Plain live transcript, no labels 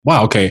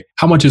wow, okay,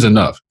 how much is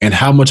enough? And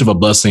how much of a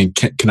blessing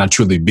can I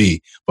truly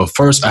be? But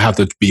first, I have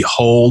to be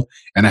whole,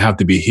 and I have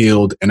to be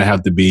healed, and I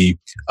have to be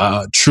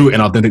true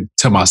and authentic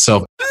to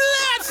myself.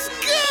 Let's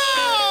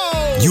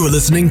go! You are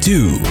listening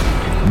to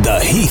the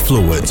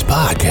Heathfluence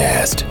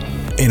Podcast,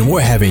 and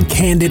we're having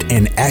candid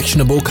and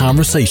actionable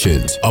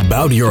conversations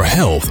about your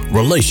health,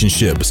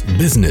 relationships,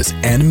 business,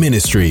 and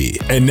ministry.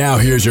 And now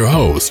here's your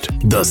host,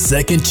 the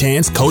Second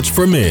Chance Coach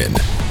for Men,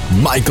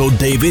 Michael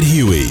David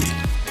Huey.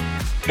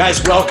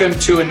 Guys, welcome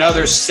to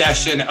another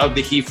session of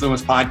the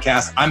Heathfluence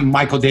Podcast. I'm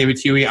Michael David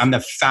Huey. I'm the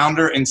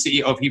founder and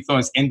CEO of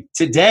Heathfluence. And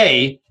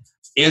today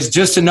is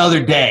just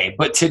another day,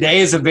 but today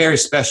is a very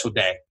special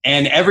day.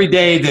 And every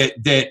day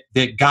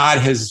that God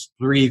has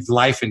breathed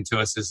life into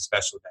us is a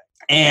special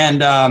day.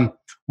 And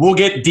we'll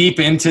get deep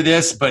into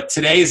this, but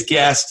today's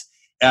guest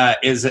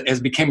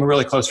has become a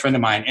really close friend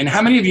of mine. And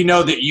how many of you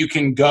know that you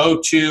can go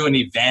to an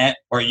event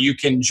or you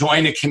can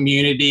join a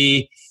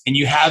community and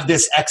you have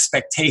this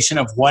expectation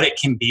of what it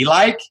can be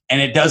like,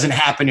 and it doesn't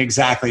happen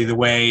exactly the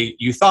way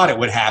you thought it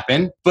would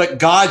happen. But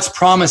God's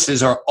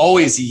promises are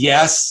always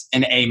yes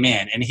and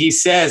amen. And he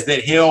says that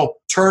he'll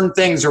turn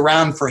things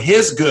around for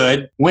his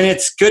good. When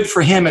it's good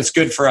for him, it's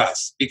good for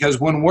us. Because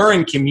when we're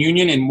in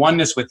communion and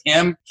oneness with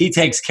him, he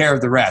takes care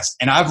of the rest.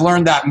 And I've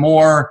learned that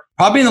more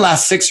probably in the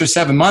last 6 or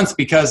 7 months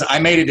because I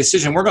made a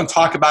decision. We're going to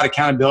talk about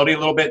accountability a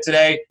little bit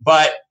today.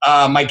 But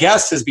my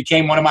guest has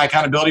become one of my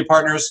accountability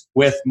partners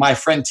with my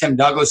friend Tim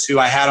Douglas, who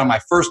I had on my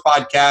first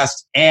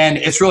podcast. And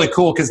it's really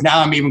cool because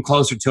now I'm even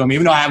closer to him,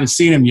 even though I haven't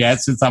seen him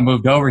yet since I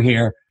moved over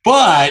here.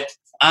 But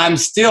I'm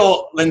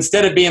still,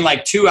 instead of being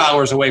like 2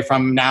 hours away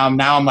from him now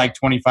I'm like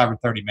 25 or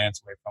 30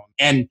 minutes away from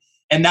him.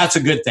 And that's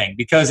a good thing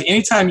because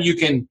anytime you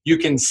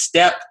can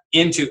step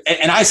into,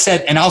 and I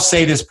said, and I'll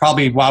say this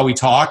probably while we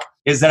talk,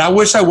 is that I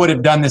wish I would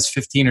have done this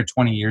 15 or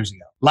 20 years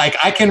ago. Like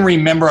I can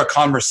remember a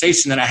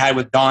conversation that I had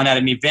with Don at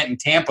an event in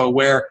Tampa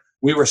where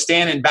we were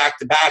standing back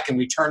to back and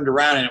we turned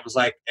around and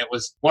it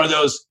was one of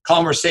those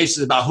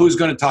conversations about who's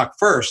going to talk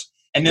first.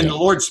 And then the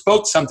Lord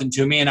spoke something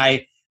to me and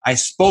I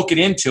spoke it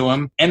into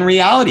him and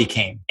reality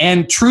came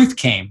and truth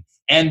came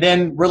and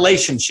then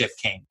relationship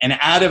came. And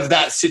out of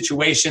that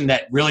situation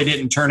that really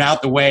didn't turn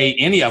out the way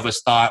any of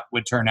us thought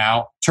would turn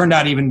out, turned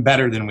out even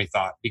better than we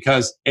thought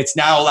because it's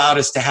now allowed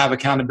us to have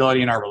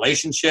accountability in our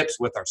relationships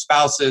with our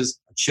spouses.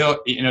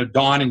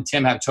 Dawn and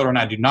Tim have children.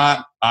 I do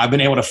not. I've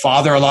been able to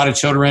father a lot of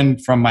children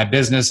from my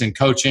business and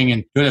coaching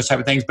and doing those type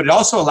of things, but it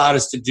also allowed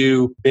us to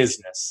do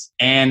business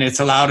and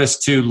it's allowed us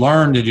to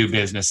learn to do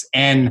business.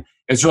 And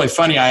it's really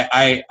funny.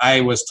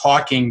 I was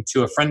talking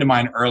to a friend of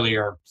mine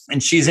earlier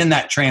and she's in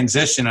that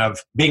transition of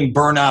being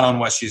burnt out on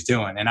what she's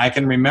doing. And I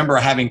can remember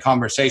having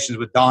conversations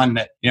with Don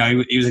that,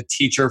 he was a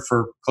teacher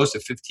for close to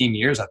 15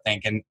 years, I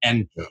think.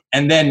 And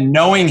then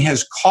knowing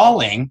his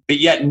calling, but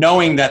yet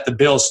knowing that the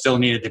bills still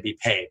needed to be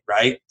paid,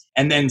 right?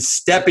 And then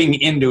stepping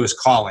into his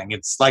calling.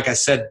 It's like I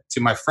said to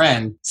my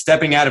friend,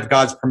 stepping out of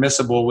God's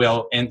permissible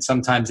will and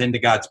sometimes into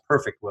God's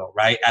perfect will,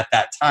 right? At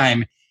that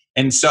time.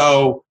 And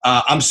so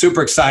I'm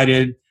super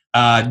excited.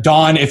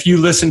 Don, if you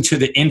listen to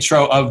the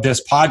intro of this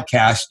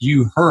podcast,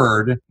 you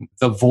heard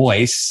the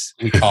voice,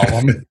 we call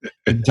him,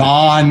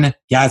 Don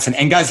Gadson.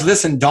 And guys,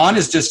 listen, Don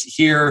is just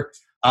here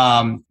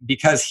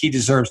because he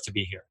deserves to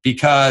be here,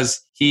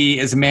 because he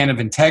is a man of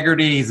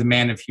integrity. He's a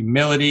man of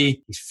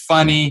humility. He's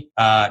funny.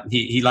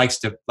 He likes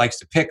to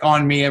pick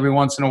on me every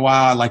once in a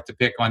while. I like to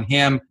pick on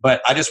him.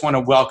 But I just want to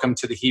welcome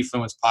to the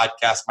Heathfluence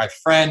Podcast my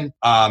friend,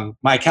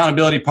 my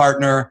accountability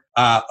partner,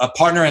 a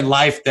partner in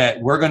life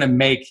that we're going to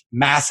make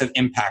massive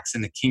impacts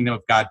in the kingdom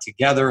of God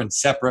together and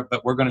separate,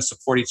 but we're going to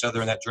support each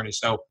other in that journey.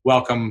 So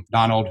welcome,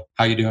 Donald.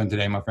 How you doing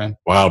today, my friend?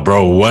 Wow,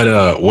 bro. What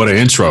an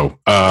intro.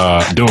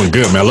 Doing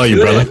good, man. I love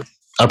you, brother.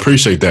 I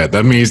appreciate that.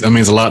 That means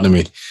a lot to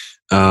me.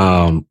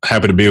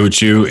 Happy to be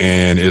with you,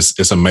 and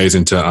it's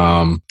amazing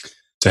to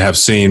have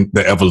seen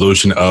the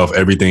evolution of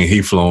everything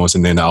Heathfluence,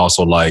 and then to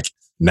also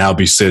now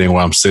be sitting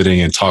where I'm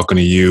sitting and talking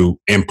to you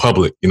in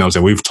public. You know what I'm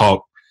saying? We've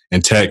talked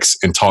and text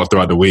and talked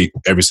throughout the week,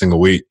 every single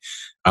week,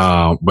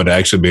 but to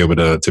actually be able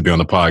to be on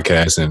the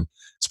podcast and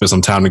spend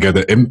some time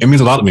together, it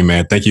means a lot to me,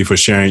 man. Thank you for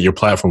sharing your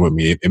platform with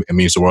me. It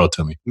means the world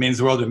to me. It means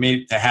the world to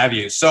me to have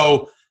you.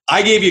 So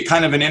I gave you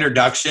kind of an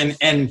introduction,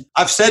 and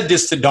I've said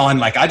this to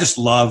Dawn, I just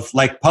love,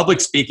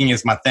 public speaking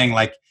is my thing.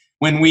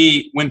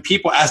 When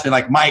people ask me,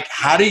 Mike,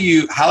 how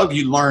have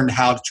you learned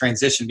how to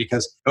transition?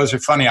 Because it was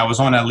funny. I was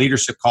on a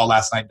leadership call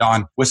last night,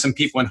 Dawn, with some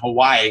people in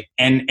Hawaii.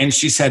 And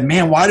she said,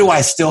 man, why do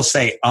I still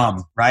say,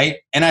 right?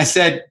 And I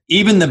said,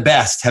 even the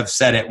best have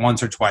said it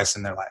once or twice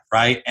in their life,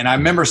 right? And I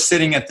remember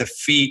sitting at the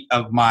feet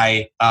of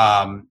my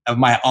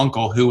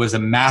uncle, who was a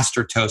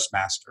master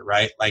Toastmaster,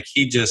 right?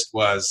 He just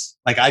was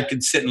I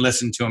could sit and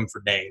listen to him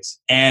for days.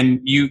 And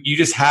you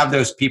just have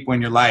those people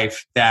in your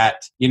life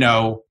that,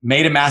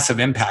 made a massive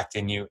impact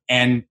in you.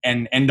 And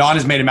Dawn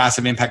has made a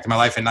massive impact in my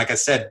life. And like I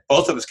said,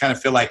 both of us kind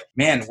of feel like,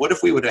 man, what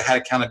if we would have had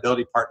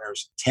accountability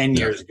partners 10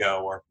 years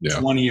ago or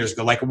 20 years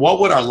ago? What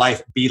would our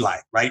life be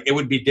like, right? It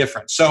would be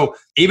different. So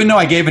even though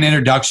I gave an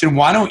introduction,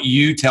 why don't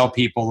you tell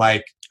people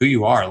who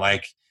you are?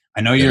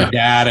 I know you're a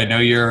dad. I know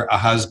you're a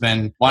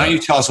husband. Why don't you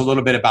tell us a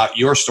little bit about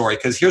your story?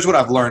 Because here's what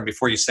I've learned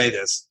before you say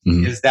this,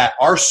 is that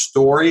our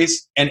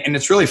stories, and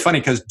it's really funny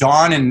because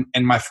Dawn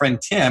and my friend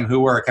Tim,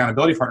 who we're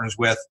accountability partners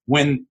with,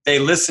 when they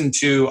listened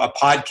to a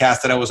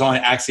podcast that I was on,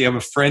 actually I have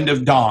a friend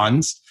of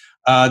Dawn's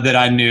that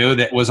I knew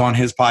that was on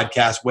his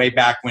podcast way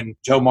back when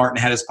Joe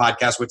Martin had his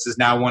podcast, which is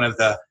now one of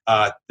the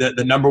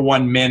number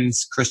one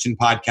men's Christian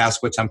podcast,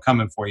 which I'm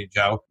coming for you,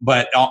 Joe.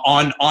 But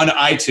on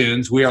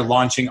iTunes, we are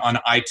launching on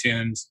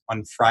iTunes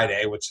on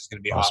Friday, which is going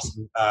to be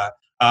awesome.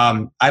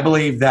 I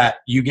believe that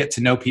you get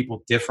to know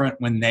people different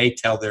when they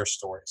tell their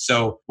story.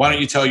 So why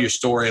don't you tell your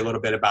story a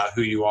little bit about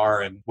who you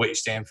are and what you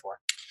stand for?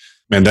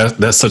 Man,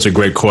 that's such a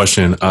great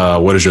question.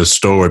 What is your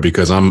story?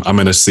 Because I'm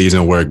in a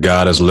season where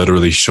God has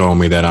literally shown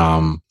me that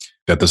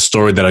that the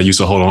story that I used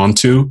to hold on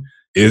to,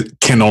 it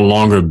can no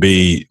longer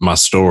be my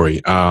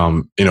story.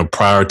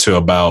 Prior to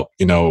about,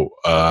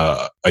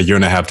 a year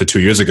and a half to 2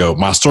 years ago,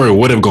 my story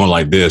would have gone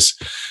like this.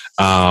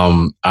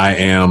 I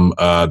am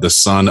the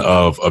son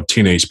of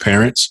teenage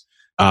parents.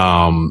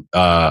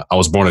 I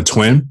was born a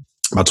twin.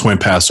 My twin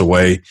passed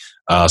away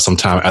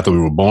sometime after we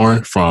were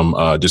born from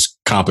just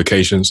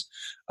complications.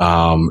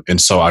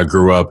 And so I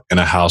grew up in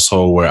a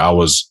household where I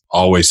was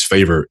always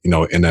favored,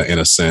 in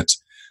a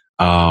sense.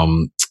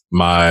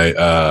 My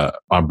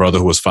brother,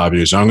 who was 5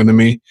 years younger than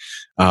me,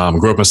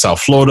 grew up in South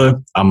Florida.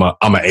 I'm an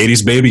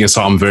 80s baby. And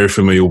so I'm very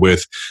familiar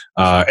with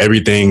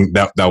everything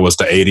that was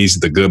the 80s,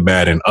 the good,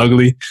 bad, and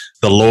ugly.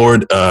 The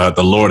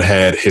Lord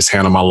had his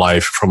hand on my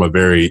life from a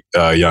very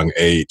young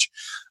age.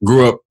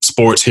 Grew up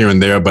sports here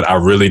and there, but I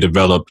really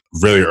developed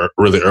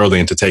really early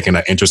into taking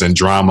an interest in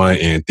drama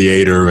and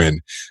theater and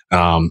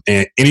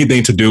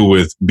anything to do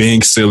with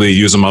being silly,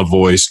 using my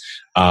voice,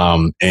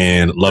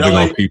 and loving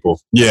on people.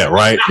 Yeah,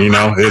 right.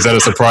 Is that a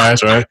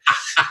surprise, right?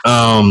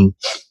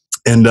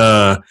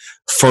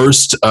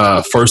 First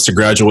to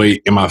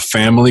graduate in my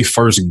family,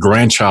 first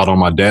grandchild on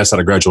my dad's side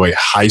to graduate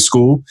high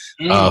school,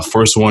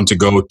 first one to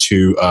go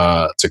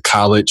to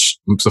college,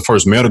 the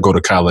first male to go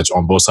to college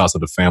on both sides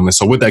of the family.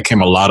 So with that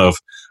came a lot of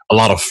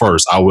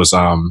firsts. I was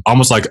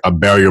almost like a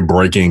barrier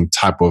breaking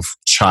type of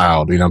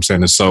child, you know what I'm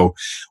saying? And so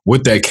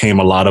with that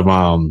came a lot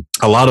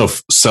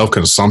of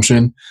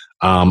self-consumption,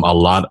 a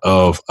lot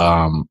of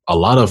I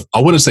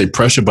wouldn't say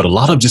pressure, but a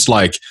lot of just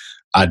like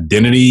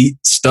identity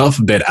stuff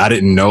that I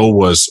didn't know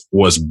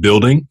was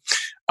building.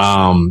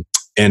 And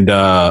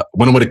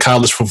went away to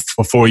college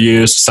for 4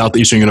 years,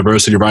 Southeastern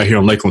University right here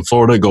in Lakeland,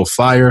 Florida. Go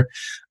Fire.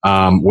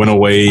 Went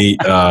away,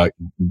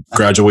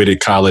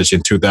 graduated college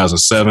in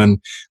 2007,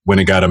 went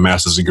and got a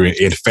master's degree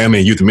in family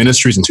and youth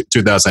ministries in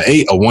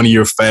 2008, a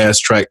 1-year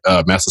fast track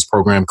master's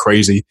program,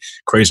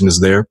 craziness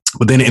there.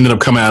 But then ended up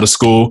coming out of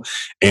school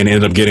and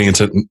ended up getting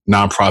into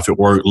nonprofit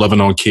work, loving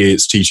on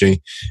kids,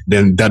 teaching.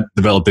 Then that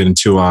developed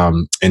into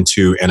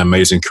an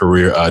amazing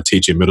career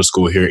teaching middle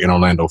school here in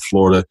Orlando,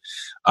 Florida.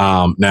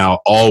 Now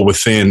all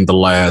within the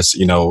last,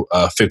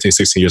 15,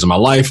 16 years of my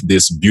life,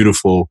 this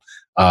beautiful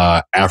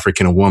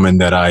African woman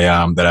that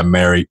I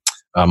married,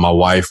 my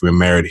wife. We were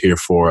married here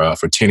for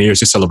 10 years.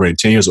 Just celebrated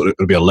 10 years.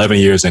 It'll be 11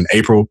 years in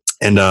April.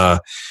 And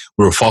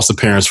we were foster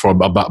parents for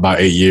about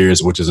 8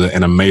 years, which is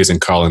an amazing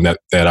calling that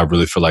I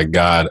really feel like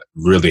God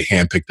really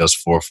handpicked us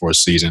for a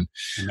season.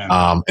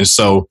 And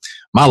so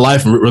my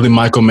life, really,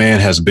 Michael, man,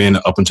 has been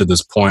up until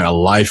this point a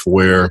life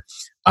where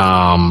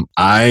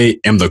I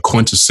am the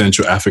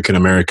quintessential African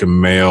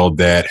American male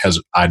that has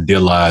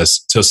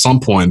idealized to some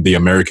point the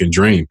American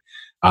dream.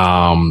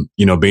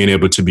 Being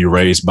able to be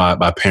raised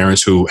by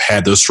parents who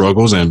had their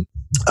struggles and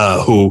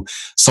who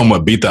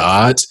somewhat beat the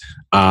odds.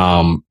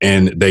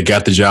 And they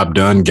got the job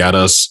done, got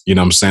us,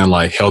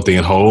 like healthy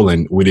and whole.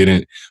 And we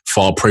didn't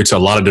fall prey to a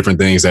lot of different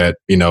things that,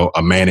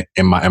 a man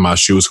in my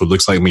shoes who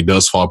looks like me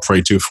does fall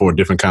prey to for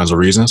different kinds of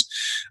reasons.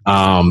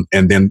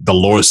 And then the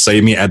Lord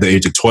saved me at the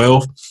age of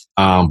 12.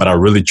 But I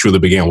really truly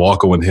began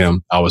walking with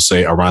him, I would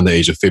say around the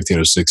age of 15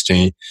 or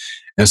 16.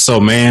 And so,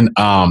 man,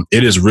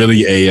 it is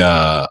really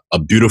a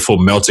beautiful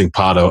melting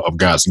pot of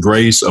God's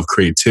grace, of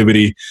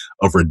creativity,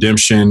 of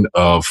redemption,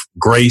 of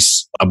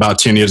grace. About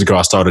 10 years ago,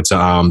 I started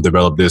to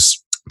develop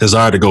this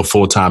desire to go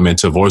full-time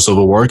into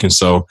voiceover work. And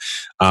so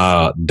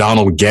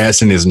Donald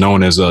Gadson is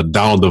known as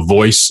Donald the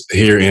Voice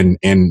here in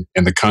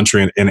the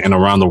country and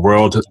around the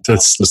world to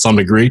some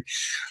degree.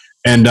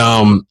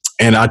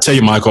 And I tell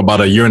you, Michael, about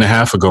a year and a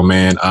half ago,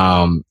 man,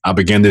 I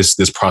began this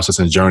process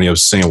and journey of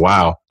saying,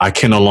 wow, I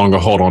can no longer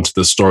hold on to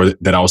the story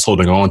that I was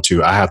holding on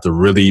to. I have to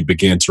really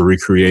begin to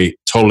recreate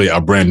totally a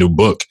brand new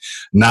book,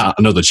 not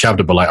another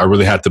chapter, but like I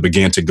really have to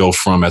begin to go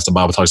from, as the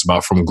Bible talks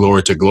about, from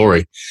glory to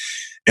glory.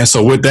 And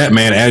so with that,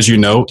 man, as you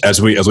know,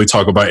 as we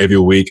talk about every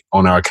week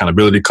on our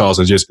accountability calls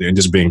and just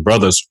being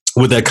brothers,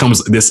 with that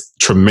comes this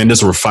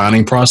tremendous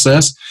refining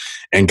process.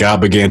 And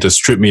God began to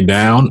strip me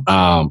down.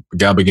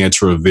 God began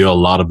to reveal a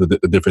lot of the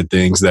different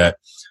things that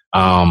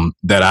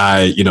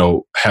I,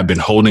 have been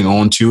holding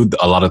on to,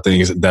 a lot of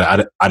things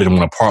that I didn't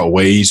want to part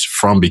ways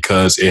from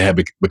because it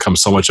had become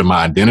so much of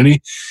my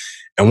identity.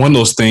 And one of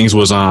those things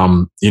was,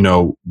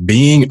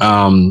 being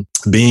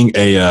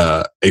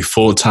a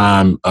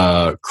full-time,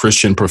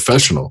 Christian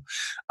professional.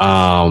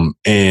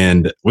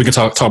 And we can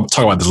talk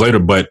about this later,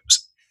 but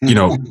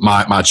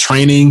my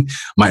training,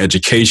 my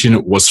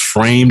education was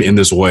framed in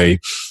this way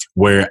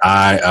where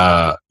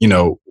I,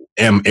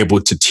 am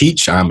able to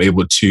teach. I'm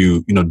able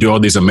to, do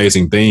all these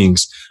amazing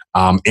things,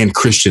 in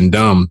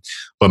Christendom.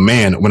 But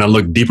man, when I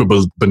look deeper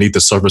beneath the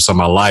surface of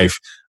my life,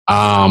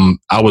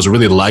 I was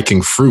really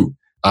lacking fruit.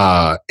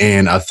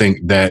 And I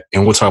think that,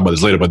 and we'll talk about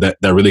this later, but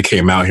that really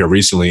came out here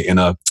recently in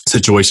a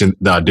situation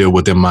that I deal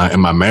with in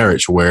my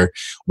marriage, where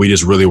we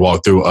just really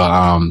walked through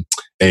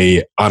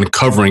a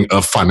uncovering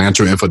of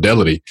financial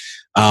infidelity.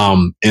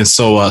 And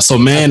so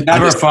man, that's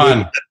never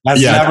fun.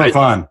 That's never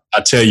fun.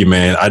 I tell you,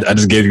 man, I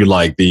just gave you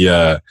like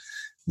the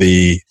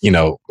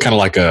kind of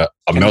like a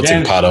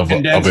melting pot of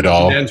it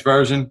all. Condensed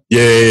version.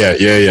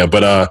 Yeah.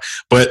 But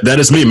that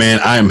is me, man.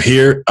 I am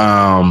here,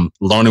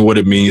 learning what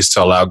it means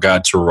to allow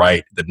God to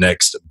write the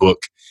next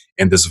book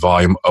in this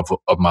volume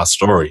of my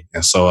story.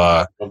 And so,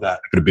 love that.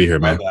 Happy to be here,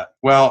 man.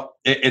 Well,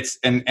 it's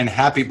and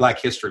happy Black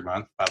History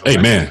Month, by the way.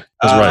 Hey, man,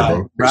 that's right,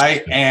 bro.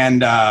 Right.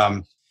 And,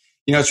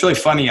 it's really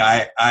funny.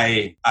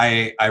 I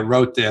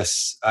wrote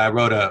this. I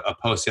wrote a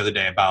post the other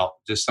day about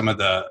just some of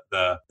the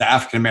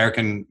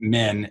African-American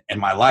men in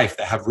my life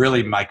that have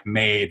really like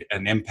made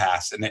an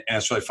impasse. And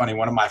it's really funny.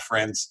 One of my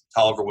friends,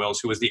 Tolliver Wills,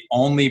 who was the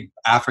only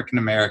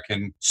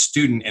African-American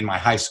student in my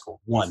high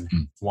school, one,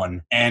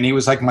 and he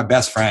was like my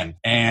best friend.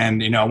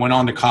 And, I went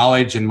on to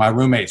college and my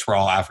roommates were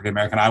all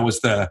African-American. I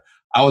was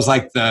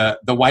like the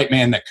white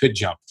man that could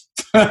jump.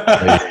 Hey,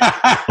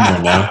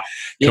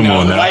 come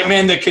on now. The white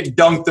man that could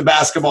dunk the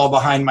basketball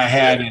behind my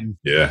head. And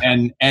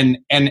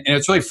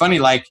it's really funny.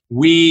 Like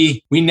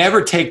we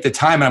never take the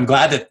time, and I'm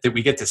glad that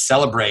we get to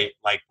celebrate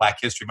like Black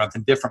History Month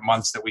and different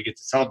months that we get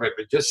to celebrate,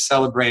 but just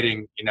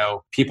celebrating,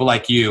 people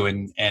like you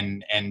and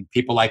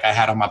people like I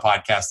had on my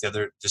podcast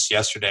just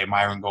yesterday,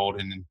 Myron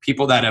Golden, and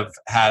people that have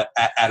had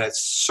at a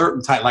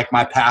certain time, like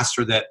my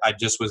pastor that I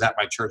just was at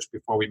my church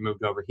before we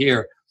moved over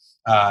here,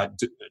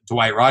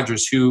 Dwight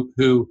Rogers, who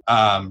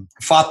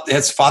fought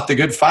the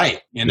good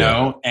fight,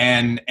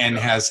 and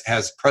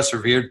has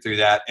persevered through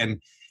that.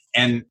 And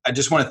I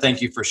just want to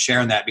thank you for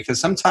sharing that, because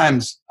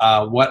sometimes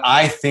what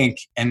I think,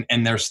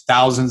 and there's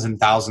thousands and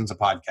thousands of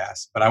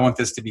podcasts, but I want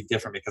this to be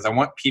different because I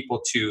want people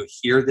to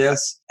hear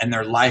this and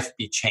their life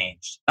be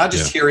changed, not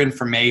just hear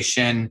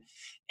information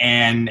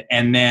and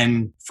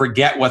then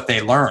forget what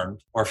they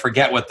learned or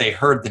forget what they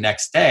heard the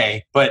next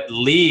day, but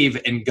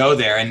leave and go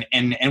there.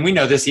 And we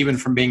know this even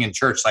from being in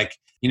church, like,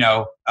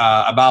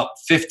 about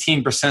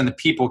 15% of the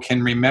people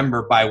can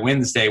remember by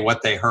Wednesday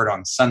what they heard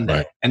on Sunday.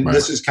 Right, and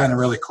this is kind of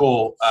really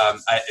cool.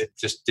 It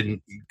just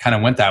didn't kind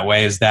of went that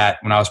way, is that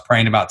when I was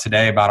praying about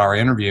today, about our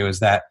interview,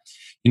 is that,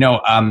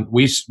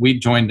 we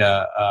joined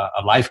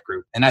a life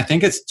group, and I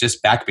think it's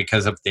just back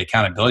because of the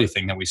accountability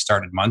thing that we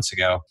started months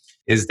ago,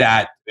 is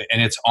that,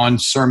 and it's on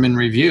sermon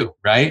review,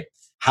 right?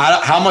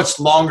 How much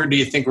longer do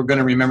you think we're going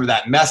to remember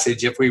that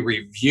message if we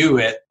review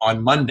it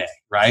on Monday,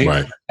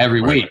 right?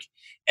 Every week.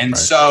 And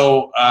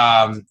so,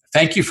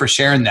 thank you for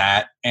sharing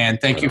that. And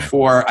thank you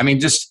for,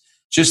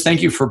 just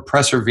thank you for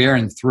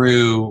persevering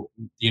through,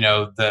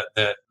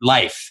 the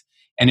life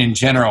and in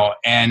general.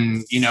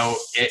 And,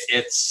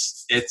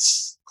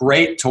 it's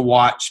great to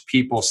watch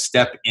people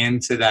step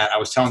into that. I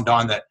was telling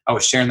Dawn that I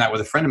was sharing that with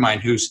a friend of mine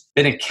who's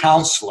been a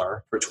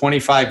counselor for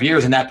 25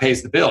 years, and that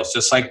pays the bills,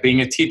 just like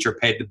being a teacher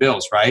paid the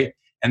bills, right?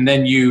 And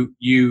then you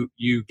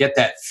get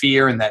that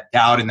fear and that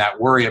doubt and that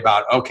worry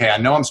about, okay, I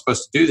know I'm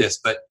supposed to do this,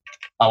 but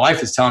my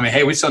wife is telling me,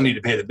 hey, we still need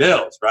to pay the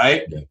bills,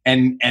 right? Yeah.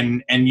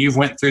 And you've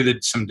went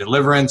through some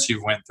deliverance,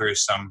 you've went through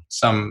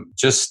some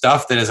just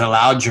stuff that has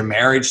allowed your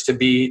marriage to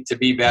be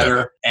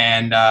better.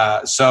 Yeah.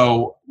 And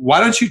so why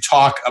don't you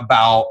talk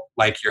about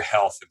like your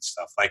health and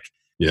stuff? Like,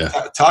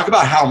 talk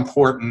about how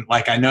important,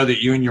 like I know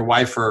that you and your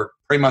wife are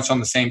pretty much on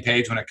the same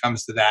page when it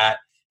comes to that.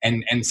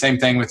 And same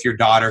thing with your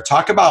daughter.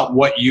 Talk about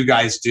what you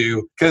guys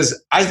do,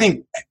 because I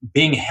think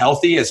being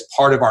healthy is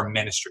part of our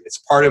ministry. It's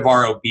part of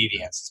our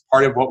obedience. It's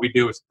part of what we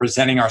do is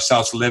presenting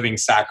ourselves living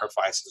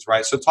sacrifices,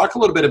 right? So talk a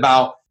little bit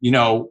about,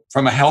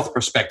 from a health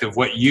perspective,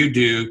 what you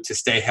do to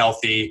stay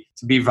healthy,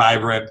 to be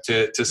vibrant,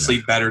 to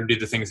sleep better, and do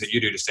the things that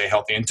you do to stay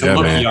healthy and to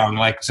look young.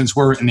 Like, since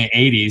we're in the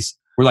 80s,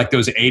 we're like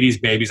those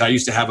 80s babies. I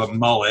used to have a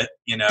mullet,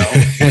 and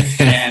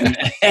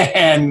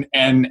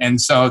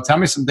so tell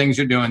me some things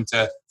you're doing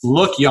to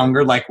look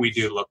younger, like we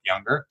do look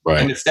younger,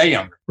 and to stay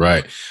younger.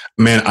 Right.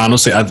 Man,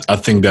 honestly, I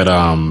think that,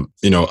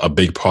 a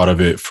big part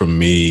of it for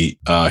me,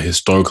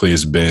 historically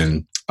has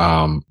been,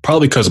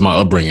 probably because of my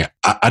upbringing.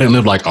 I didn't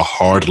live like a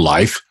hard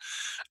life.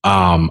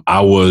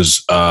 I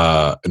was,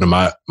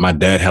 my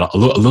dad had a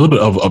little bit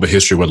of a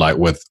history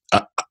with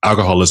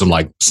alcoholism,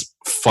 like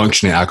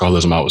functioning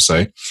alcoholism, I would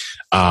say.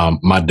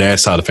 My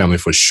dad's side of the family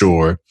for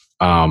sure.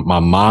 My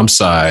mom's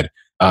side,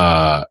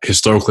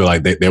 historically,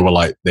 like they were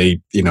like,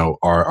 they,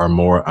 are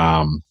more,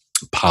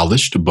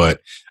 polished,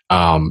 but,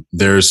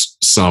 there's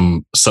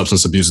some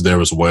substance abuse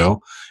there as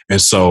well.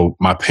 And so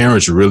my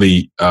parents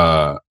really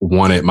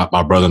wanted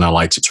my brother and I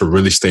like to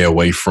really stay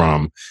away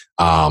from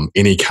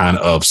any kind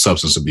of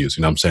substance abuse.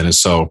 You know what I'm saying? And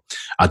so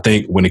I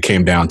think when it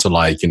came down to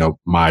like,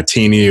 my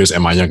teen years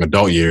and my young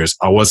adult years,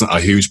 I wasn't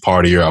a huge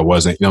partier. I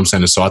wasn't, you know what I'm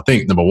saying? And so I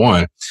think number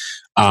one,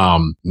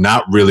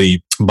 not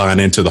really buying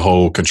into the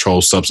whole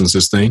controlled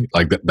substances thing.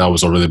 Like that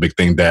was a really big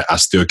thing that I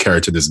still carry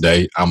to this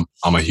day. I'm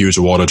a huge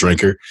water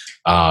drinker.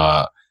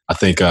 I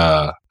think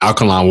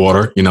alkaline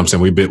water, you know what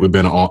I'm saying? We've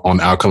been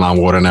on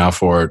alkaline water now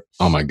for,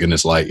 oh my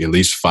goodness, like at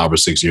least 5 or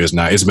 6 years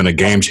now. It's been a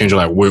game changer.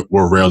 Like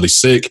we're rarely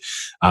sick.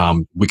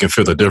 We can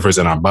feel the difference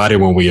in our body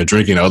when we are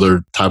drinking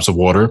other types of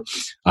water.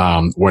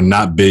 We're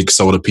not big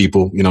soda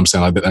people, you know what I'm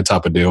saying? Like that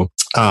type of deal.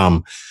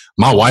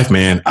 My wife,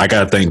 man, I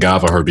gotta thank God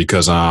for her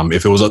because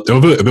if it was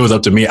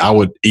up to me, I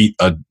would eat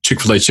a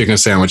Chick-fil-A chicken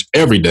sandwich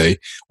every day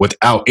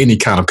without any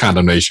kind of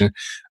condemnation.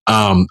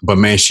 But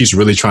man, she's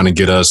really trying to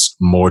get us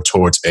more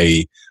towards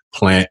a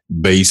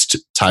plant-based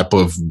type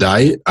of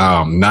diet.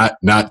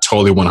 Not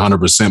totally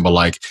 100%, but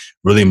like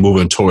really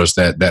moving towards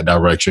that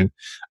direction.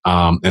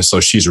 And so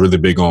she's really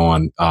big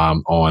on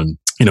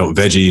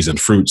veggies and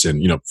fruits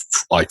and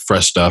like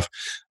fresh stuff.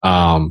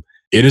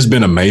 It has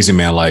been amazing,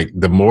 man. Like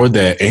the more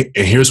that, and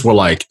here's where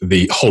like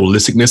the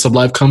holisticness of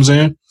life comes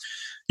in.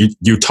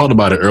 You talked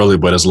about it earlier,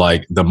 but it's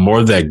like the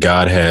more that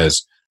God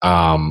has,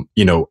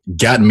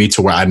 gotten me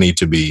to where I need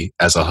to be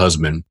as a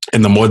husband,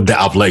 and the more that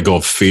I've let go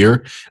of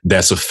fear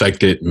that's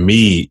affected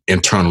me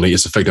internally,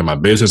 it's affected my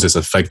business, it's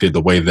affected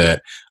the way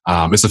that,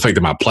 it's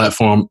affected my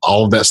platform,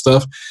 all of that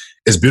stuff.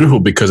 It's beautiful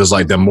because it's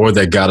like the more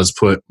that God has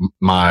put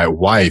my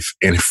wife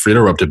and freed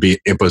her up to be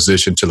in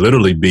position to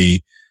literally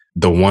be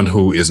the one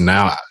who is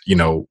now,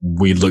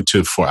 we look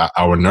to for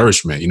our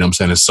nourishment, you know what I'm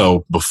saying? And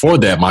so before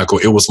that, Michael,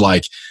 it was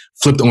like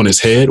flipped on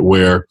its head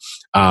where,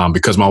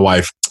 because my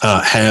wife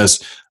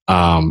has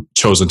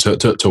chosen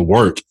to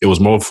work, it was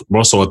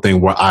more so a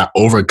thing where I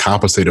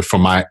overcompensated for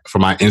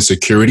my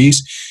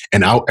insecurities.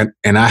 And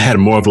I had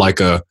more of like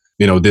a,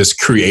 this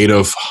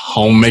creative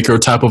homemaker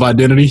type of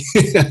identity.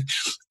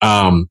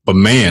 But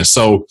man,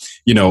 so,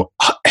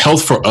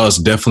 health for us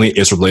definitely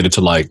is related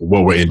to like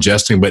what we're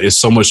ingesting, but it's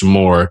so much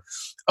more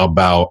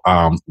about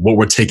what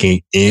we're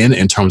taking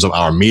in terms of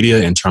our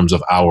media, in terms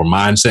of our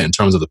mindset, in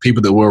terms of the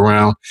people that we're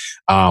around.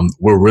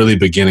 We're really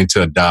beginning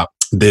to adopt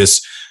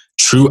this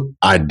true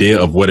idea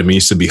of what it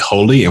means to be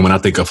holy. And when I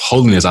think of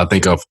holiness, I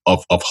think of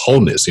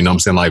wholeness. You know what I'm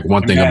saying? Like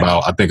one thing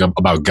I think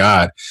about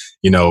God,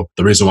 the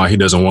reason why he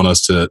doesn't want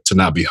us to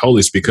not be holy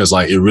is because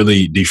like it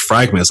really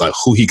defragments like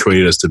who he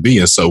created us to be.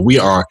 And so we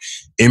are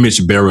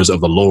image bearers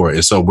of the Lord.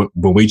 And so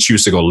when we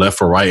choose to go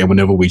left or right, and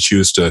whenever we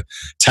choose to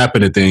tap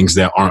into things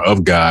that aren't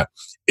of God,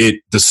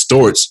 it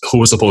distorts who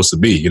we're supposed to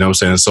be. You know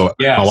what I'm saying? So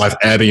My wife,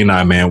 Abby, and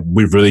I, man,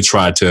 we've really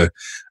tried to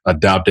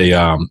adopt a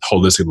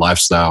holistic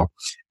lifestyle.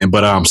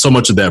 But so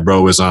much of that,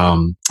 bro, is,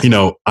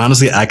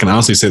 honestly, I can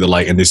honestly say that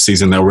like in this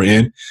season that we're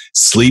in,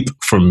 sleep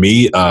for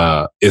me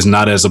is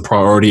not as a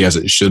priority as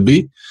it should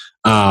be.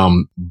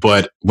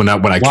 But when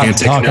I can't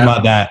take talk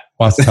about that.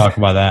 Wants to talk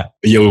about that.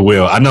 Yeah, we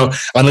will. I know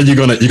you're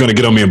gonna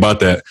get on me about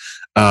that.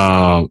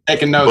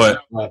 Taking notes.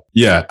 But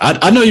yeah,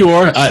 I know you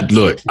are.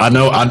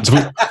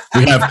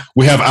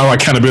 We have our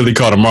accountability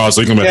call tomorrow,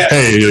 so you can be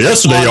hey,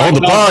 yesterday on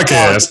the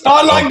podcast.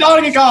 I like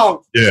Donkey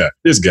Kong. Yeah,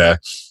 this guy.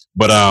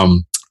 But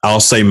I'll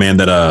say, man,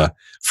 that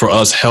for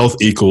us, health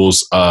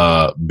equals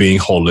being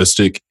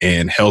holistic,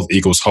 and health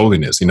equals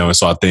holiness. And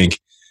so I think,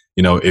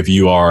 if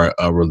you are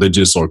a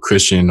religious or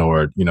Christian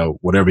or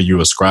whatever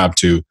you ascribe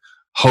to,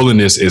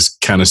 holiness is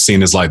kind of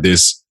seen as like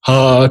this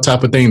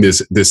type of thing,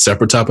 this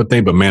separate type of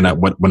thing. But man,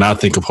 when I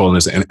think of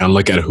holiness and I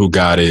look at who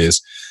God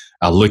is,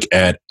 I look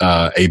at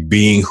a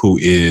being who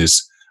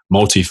is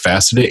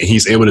multifaceted, and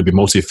he's able to be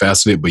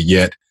multifaceted, but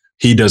yet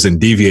he doesn't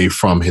deviate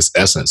from his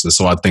essence. And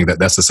so I think that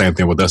that's the same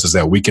thing with us, is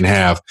that we can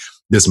have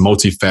this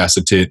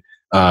multifaceted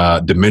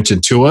dimension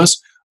to us,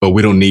 but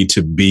we don't need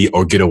to be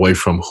or get away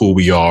from who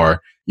we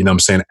are,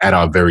 at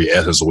our very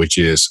essence, which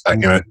is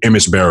an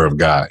image bearer of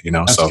God,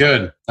 That's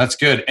good. That's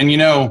good. And,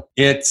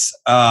 it's,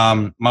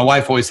 my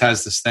wife always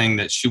has this thing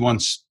that she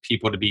wants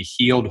people to be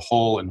healed,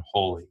 whole, and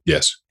holy.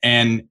 Yes.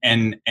 And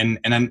you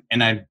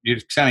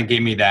kind of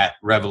gave me that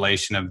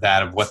revelation of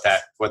what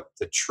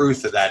the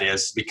truth of that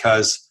is,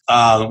 because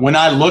when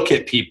I look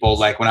at people,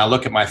 like when I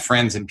look at my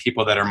friends and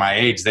people that are my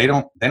age, they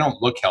don't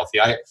look healthy.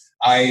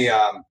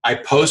 I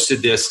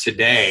posted this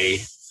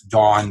today,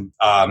 Dawn,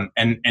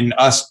 and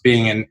us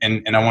being,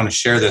 and I want to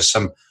share this,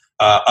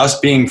 us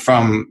being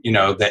from,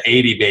 the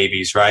 80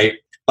 babies, right?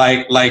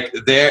 Like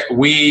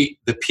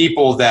the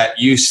people that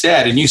you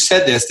said, and you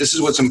said this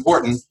is what's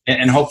important.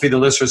 And hopefully the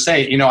listeners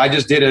say, I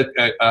just did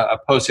a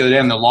post the other day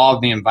on the law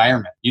of the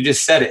environment. You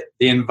just said it,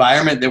 the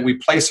environment that we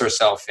place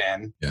ourselves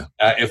in. Yeah.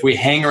 If we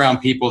hang around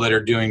people that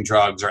are doing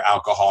drugs or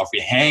alcohol, if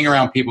we hang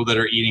around people that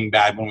are eating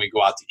bad when we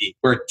go out to eat,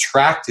 we're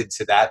attracted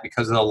to that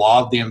because of the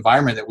law of the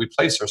environment that we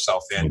place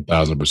ourselves in.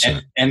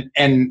 1,000%.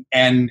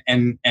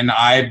 And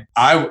I,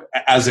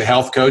 as a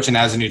health coach and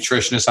as a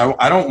nutritionist,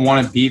 I don't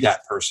want to be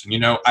that person.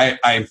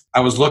 I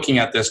was looking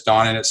at this,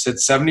 Don, and it said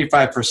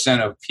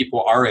 75% of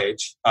people our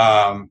age,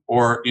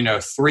 or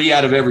 3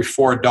 out of every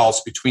 4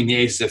 adults between the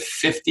ages of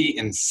 50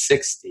 and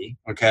 60.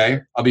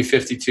 Okay, I'll be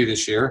 52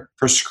 this year.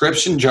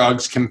 Prescription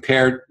drugs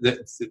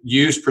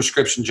use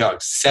prescription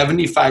drugs.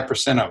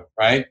 75% of them,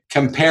 right?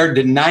 Compared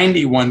to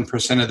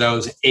 91% of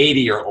those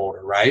 80 or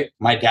older, right?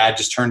 My dad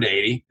just turned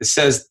 80. It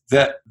says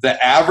that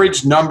the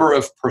average number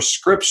of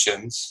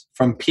prescriptions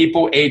from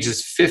people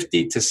ages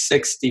 50 to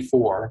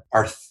 64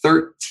 are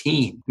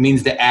 13. It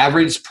means the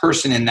average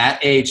person in that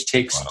age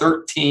takes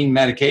 13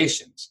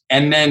 medications.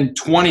 And then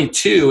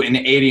 22 in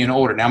 80 and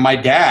older. Now, my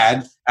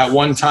dad at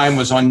one time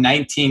was on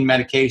 19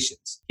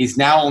 medications. He's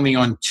now only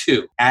on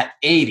 2 at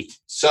 80.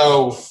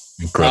 So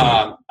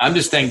I'm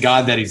just thank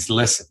God that he's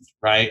listened,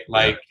 right?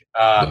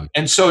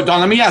 And so, Don,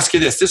 let me ask you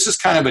this. This is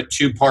kind of a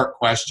 2-part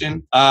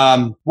question.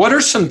 What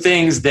are some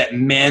things that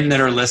men that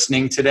are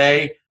listening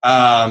today,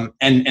 and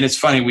it's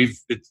funny,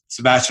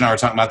 Sebastian and I were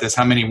talking about this,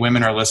 how many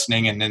women are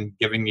listening and then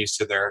giving these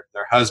to their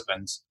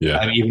husbands.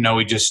 Yeah. Even though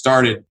we just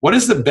started, what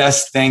is the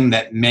best thing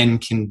that men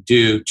can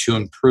do to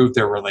improve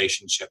their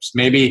relationships?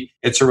 Maybe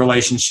it's a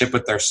relationship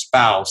with their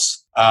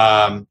spouse.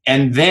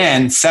 And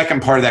then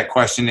second part of that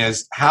question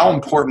is, how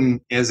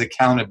important is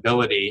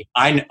accountability?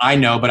 I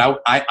know,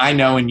 but I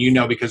know, and you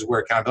know, because we're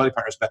accountability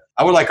partners, but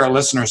I would like our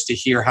listeners to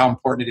hear how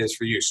important it is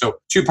for you. So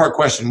 2-part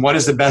question. What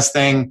is the best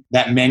thing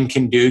that men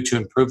can do to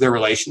improve their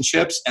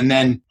relationships? And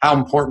then how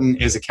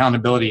important is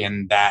accountability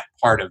in that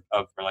part of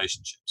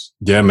relationships?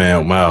 Yeah,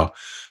 man. Wow.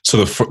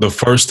 So the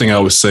first thing I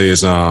would say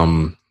is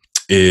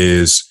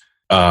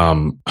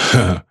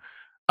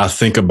I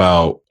think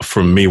about,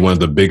 for me, one of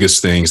the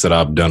biggest things that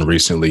I've done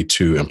recently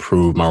to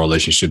improve my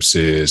relationships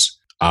is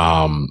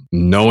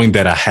knowing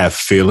that I have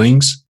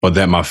feelings, but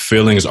that my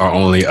feelings are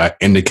only an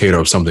indicator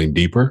of something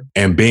deeper,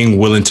 and being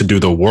willing to do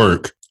the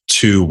work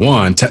to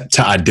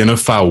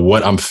identify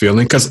what I'm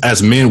feeling. Because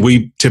as men,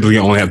 we typically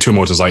only have 2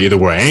 emotions. Like either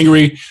we're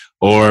angry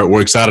or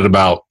we're excited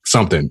about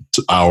something,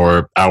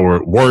 our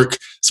work,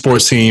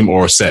 sports team,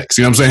 or sex.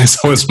 You know what I'm saying?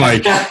 So it's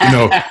like,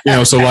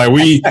 so like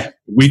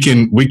we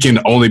can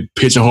only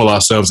pigeonhole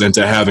ourselves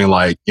into having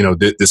like,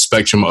 this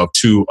spectrum of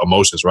 2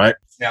 emotions, right?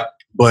 Yeah.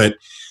 But,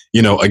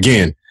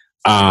 again,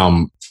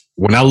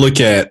 when I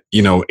look at,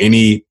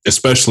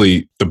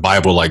 especially the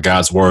Bible, like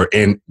God's word,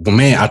 and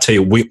man, I tell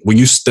you, when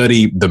you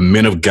study the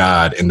men of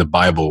God in the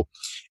Bible,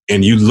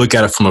 and you look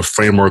at it from a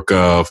framework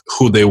of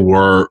who they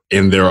were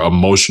in their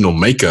emotional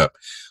makeup,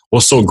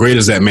 what's so great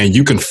is that, man,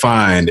 you can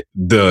find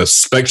the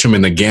spectrum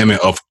and the gamut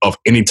of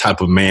any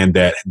type of man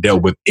that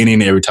dealt with any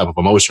and every type of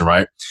emotion,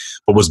 right?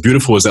 But what's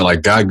beautiful is that,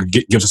 like, God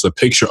gives us a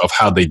picture of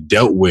how they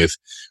dealt with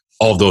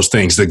all of those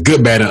things, the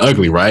good, bad, and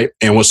ugly, right?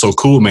 And what's so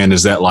cool, man,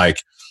 is that, like,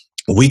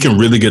 we can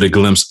really get a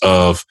glimpse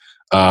of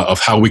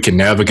how we can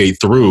navigate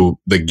through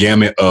the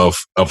gamut of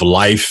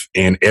life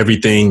and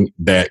everything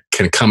that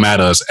can come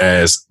at us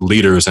as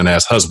leaders and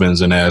as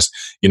husbands and as,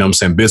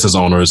 business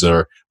owners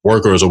or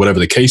workers or whatever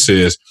the case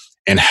is,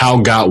 and how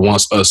God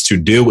wants us to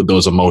deal with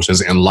those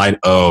emotions in light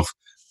of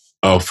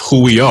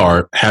who we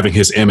are, having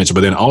his image,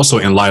 but then also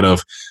in light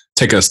of,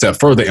 take it a step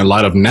further, in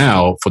light of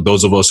now, for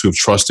those of us who've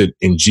trusted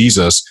in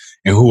Jesus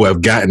and who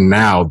have gotten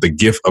now the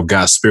gift of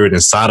God's Spirit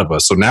inside of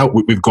us. So now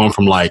we've gone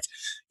from like,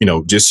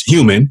 just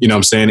human,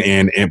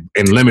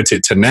 and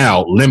limited to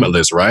now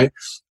limitless, right?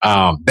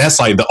 That's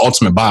like the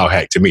ultimate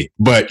biohack to me.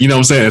 But you know what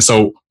I'm saying?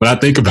 So when I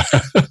think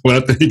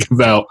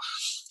about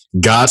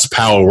God's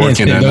power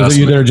working in us. Those of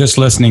you that are just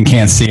listening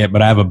can't see it,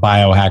 but I have a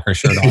biohacker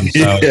shirt on.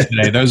 So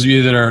today, those of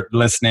you that are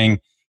listening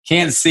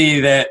can't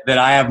see that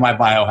I have my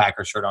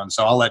biohacker shirt on.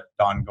 So I'll let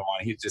Don go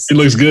on. He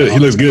looks good. He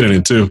looks good in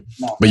it too.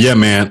 No. But yeah,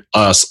 man,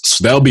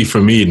 so that'll be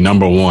for me,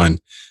 number one,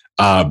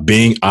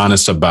 being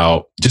honest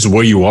about just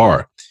where you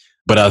are.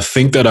 But I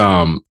think that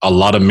a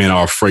lot of men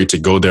are afraid to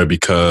go there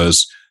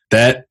because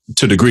that,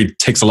 to a degree,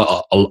 takes a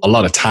lot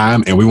of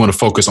time, and we want to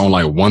focus on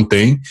like one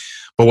thing.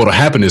 But what will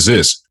happen is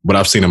this: what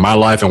I've seen in my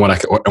life, and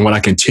what I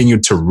continue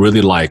to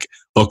really like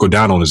buckle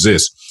down on is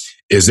this: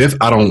 is if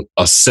I don't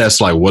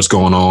assess like what's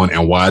going on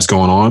and why it's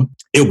going on,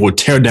 it will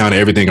tear down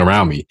everything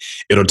around me.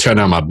 It'll tear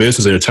down my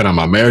business. It'll tear down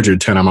my marriage. It'll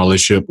tear down my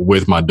relationship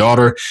with my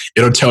daughter.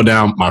 It'll tear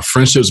down my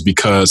friendships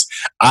because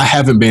I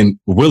haven't been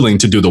willing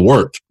to do the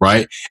work,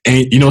 right?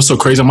 And what's so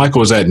crazy,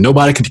 Michael, is that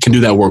nobody can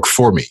do that work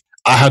for me.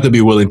 I have to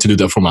be willing to do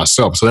that for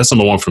myself. So that's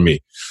number one for me.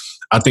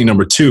 I think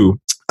number two,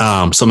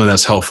 something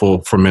that's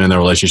helpful for men in their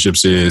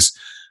relationships is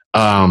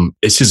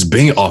it's just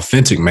being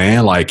authentic,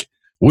 man. Like,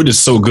 we're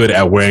just so good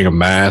at wearing a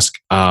mask.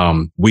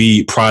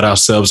 We pride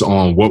ourselves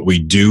on what we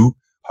do,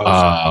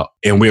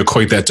 and we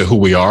equate that to who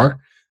we are.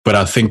 But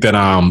I think that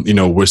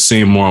we're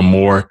seeing more and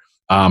more,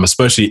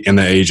 especially in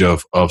the age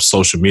of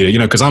social media.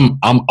 Because I'm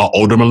an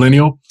older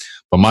millennial,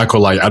 but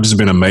Michael, like, I've just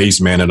been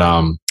amazed, man,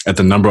 at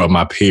the number of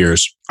my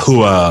peers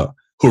who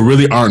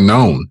really aren't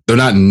known. They're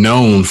not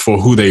known for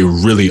who they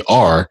really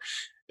are.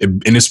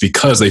 And it's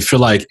because they feel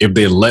like if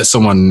they let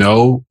someone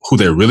know who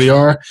they really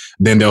are,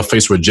 then they'll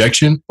face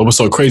rejection. But what's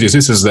so crazy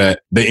is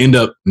that they end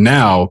up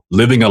now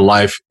living a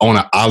life on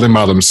an island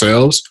by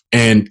themselves.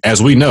 And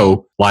as we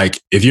know, like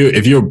if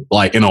you're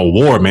like in a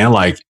war, man,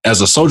 like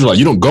as a soldier, like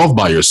you don't go off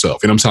by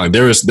yourself. You know what I'm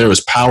saying? Like, there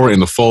is power in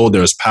the fold.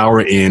 There's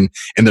power in,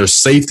 and there's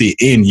safety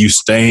in you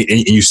staying and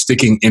you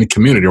sticking in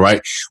community,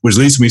 right? Which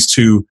leads me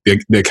to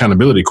the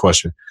accountability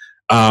question.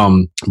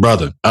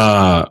 Brother,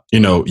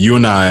 you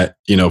and I,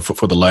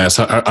 for the last,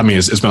 I mean,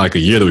 it's been like a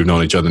year that we've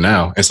known each other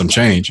now and some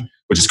change,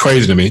 which is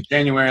crazy to me.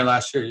 January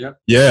last year. Yep.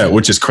 Yeah.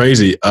 Which is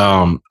crazy.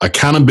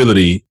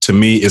 Accountability to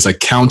me is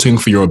accounting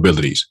for your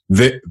abilities.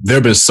 There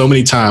have been so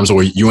many times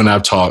where you and I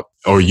have talked,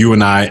 or you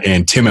and I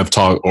and Tim have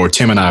talked, or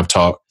Tim and I have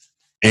talked,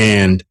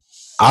 and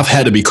I've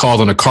had to be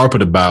called on the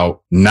carpet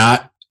about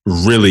not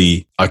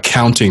really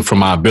accounting for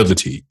my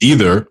ability.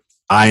 Either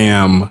I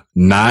am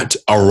not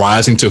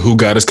arising to who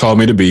God has called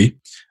me to be,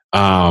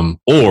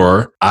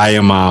 or I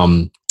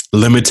am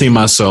limiting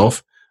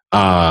myself,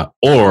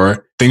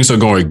 or things are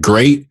going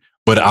great,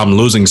 but I'm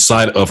losing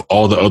sight of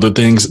all the other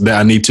things that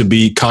I need to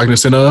be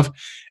cognizant of.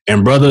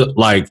 And brother,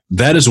 like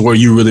that is where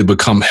you really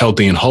become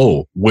healthy and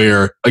whole,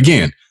 where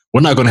again,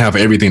 we're not going to have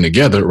everything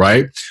together,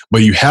 right?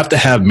 But you have to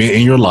have men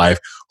in your life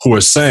who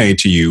are saying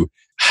to you,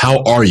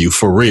 how are you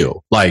for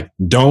real? Like,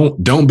 don't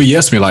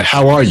BS me. Like,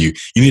 how are you?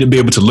 You need to be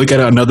able to look at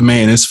another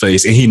man in his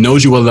face and he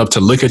knows you well enough to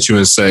look at you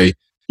and say,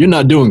 you're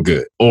not doing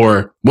good,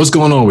 or what's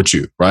going on with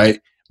you,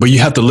 right? But you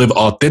have to live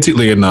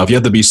authentically enough. You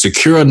have to be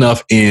secure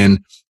enough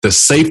in the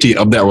safety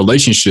of that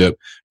relationship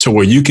to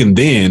where you can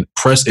then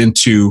press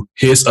into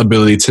his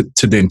ability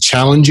to then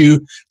challenge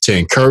you, to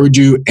encourage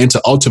you, and to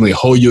ultimately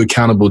hold you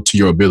accountable to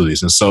your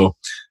abilities. And so,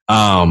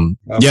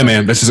 yeah,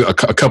 man, this is a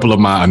couple of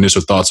my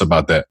initial thoughts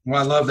about that.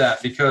 Well, I love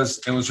that because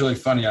it was really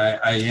funny.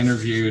 I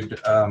interviewed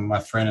my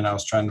friend, and I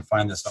was trying to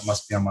find this. It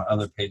must be on my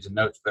other page of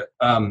notes, but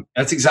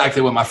that's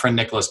exactly what my friend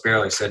Nicholas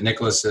Barely said.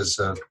 Nicholas is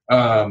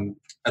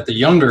at the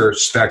younger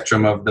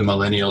spectrum of the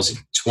millennials,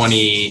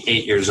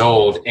 28 years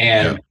old,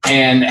 and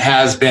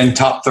has been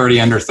top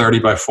 30 under 30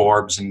 by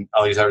Forbes and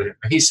all these other.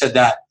 He said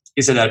that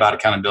about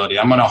accountability.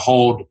 I'm going to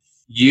hold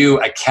you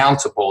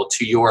accountable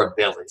to your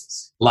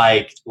abilities,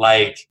 like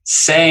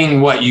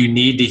saying what you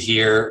need to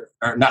hear,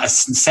 or not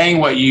saying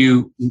what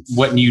you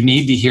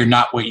need to hear,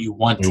 not what you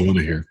want to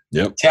hear.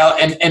 Yep.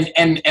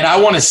 And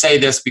I want to say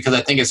this because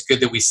I think it's good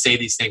that we say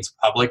these things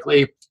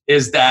publicly.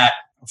 Is that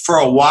for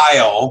a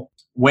while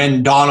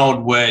when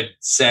Donald would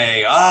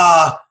say,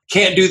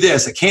 can't do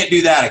this, I can't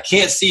do that, I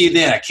can't see you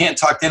then, I can't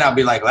talk then, I'll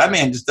be like, well, that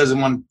man just doesn't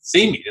want to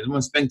see me, doesn't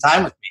want to spend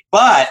time with me.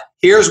 But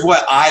here's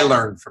what I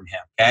learned from him,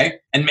 okay?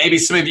 And maybe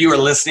some of you are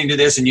listening to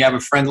this and you have a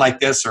friend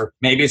like this, or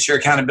maybe it's your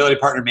accountability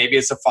partner, maybe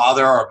it's a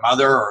father or a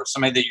mother or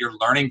somebody that you're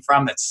learning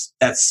from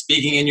that's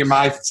speaking in your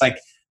life. It's like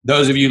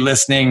those of you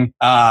listening,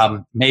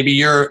 maybe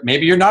you're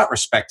not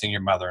respecting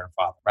your mother and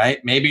father, right?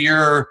 Maybe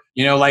you're,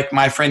 like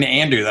my friend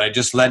Andrew that I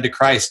just led to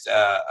Christ,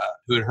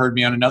 who had heard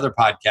me on another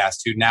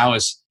podcast, who now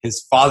is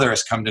his father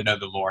has come to know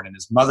the Lord and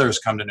his mother has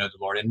come to know the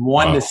Lord. And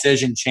one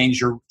decision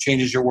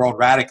changes your world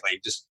radically.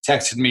 He just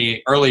texted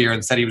me earlier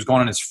and said he was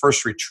going on his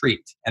first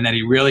retreat and that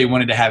he really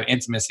wanted to have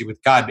intimacy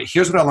with God. But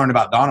here's what I learned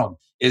about Donald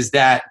is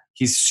that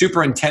he's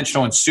super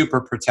intentional and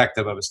super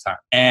protective of his time.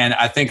 And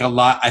I think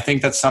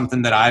that's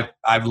something that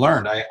I've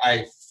learned.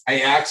 I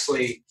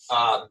actually,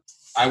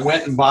 I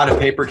went and bought a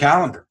paper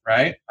calendar,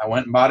 right? I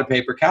went and bought a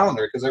paper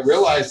calendar because I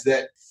realized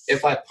that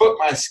if I put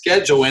my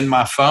schedule in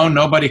my phone,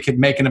 nobody could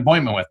make an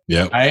appointment with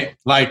me, right?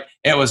 Like,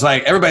 it was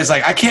like, everybody's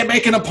like, I can't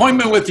make an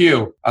appointment with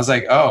you. I was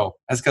like, oh,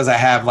 that's because I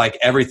have like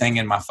everything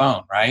in my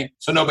phone, right?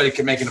 So nobody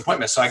could make an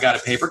appointment. So I got a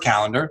paper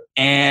calendar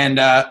and,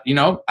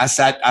 I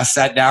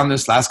sat down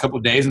this last couple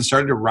of days and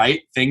started to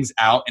write things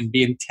out and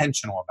be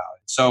intentional about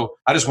it. So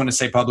I just want to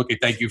say publicly,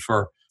 thank you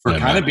for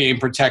kind of being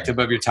protective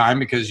of your time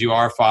because you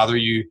are a father.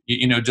 You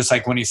just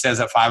like when he says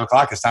at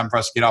 5:00, it's time for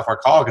us to get off our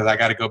call because I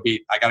got to go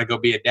be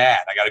a dad.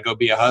 I got to go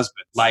be a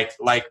husband. Like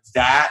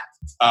that.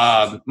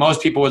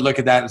 Most people would look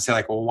at that and say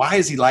like, well, why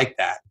is he like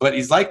that? But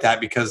he's like that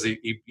because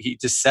he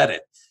just said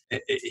it.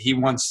 He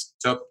wants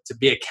to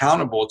be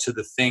accountable to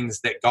the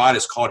things that God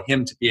has called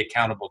him to be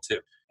accountable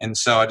to. And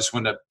so I just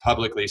want to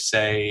publicly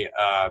say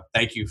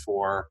thank you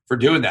for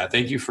doing that.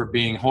 Thank you for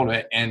being hold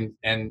it and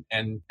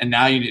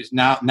now you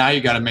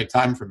got to make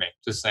time for me.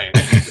 Just saying.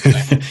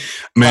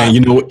 Man,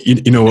 you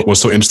know what's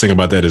so interesting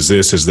about that is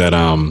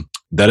that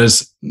that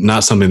is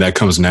not something that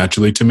comes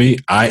naturally to me.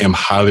 I am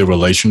highly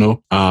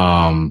relational.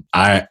 I'm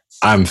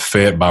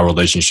fed by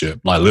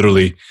relationship. Like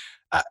literally,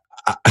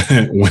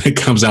 when it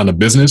comes down to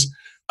business,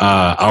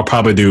 I'll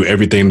probably do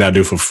everything that I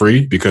do for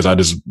free because I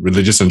just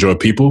really just enjoy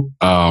people.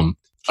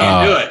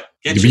 Can't do it.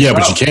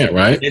 But you can't,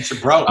 right? It's a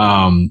bro.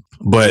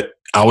 But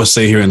I would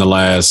say here in the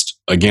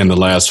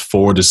last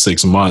 4 to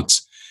 6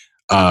 months,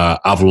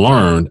 I've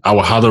learned, I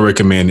would highly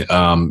recommend,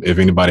 if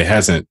anybody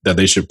hasn't, that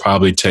they should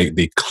probably take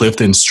the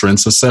Clifton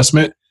Strengths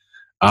Assessment.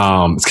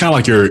 It's kind of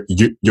like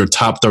your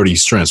top 30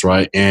 strengths,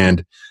 right?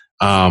 And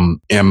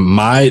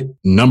my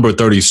number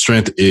 30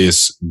 strength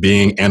is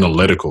being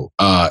analytical.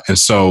 And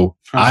so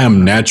I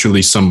am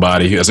naturally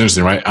somebody. That's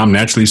interesting, right? I'm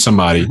naturally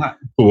somebody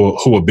who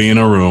will be in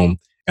a room,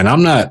 and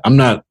I'm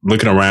not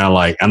looking around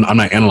like I'm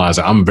not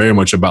analyzing. I'm very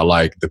much about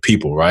like the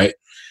people, right?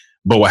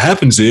 But what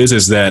happens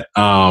is that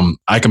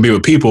I can be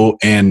with people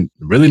and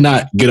really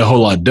not get a whole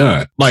lot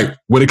done. Like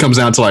when it comes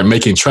down to like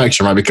making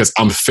traction, right? Because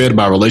I'm fed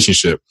by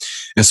relationship,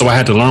 and so I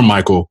had to learn,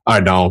 Michael. All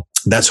right, Don,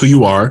 that's who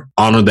you are.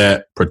 Honor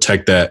that,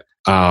 protect that.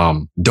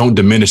 Don't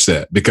diminish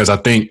that, because I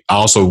think I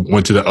also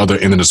went to the other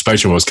end of the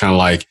spectrum. Where it was kind of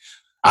like,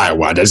 all right,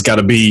 well, I just got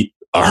to be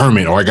a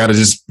hermit, or I got to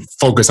just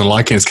focus on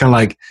lock in. It's kind of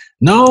like,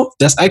 no,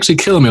 that's actually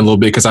killing me a little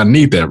bit because I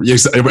need that.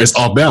 It's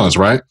off balance,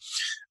 right?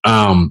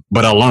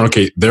 But I learned,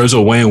 okay, there's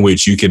a way in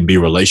which you can be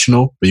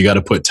relational, but you got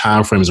to put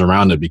time frames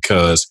around it,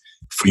 because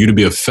for you to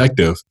be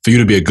effective, for you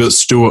to be a good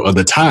steward of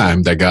the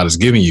time that God has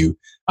given you,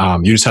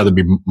 you just have to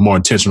be more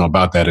intentional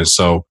about that. And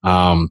so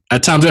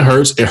at times it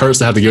hurts. It hurts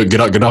to have to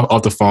get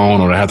off the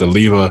phone, or to have to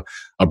leave a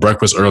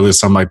breakfast early or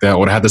something like that,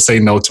 or to have to say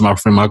no to my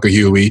friend Michael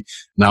Huey.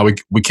 Now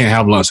we can't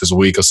have lunch this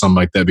week or something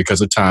like that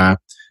because of time.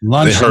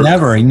 Lunch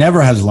never. He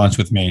never has lunch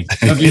with me.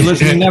 If you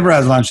listen, he never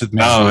has lunch with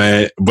me. Oh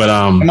man, but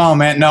come on,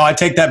 man. No, I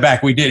take that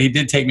back. We did. He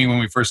did take me when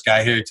we first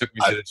got here. He took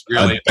me to this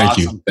really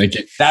awesome. Thank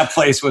you. That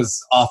place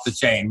was off the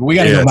chain. But we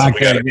got to go back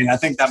there again. I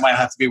think that might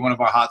have to be one of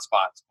our hot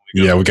spots.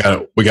 We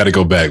got to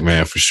go back,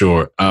 man, for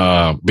sure.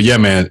 But yeah,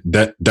 man,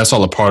 that's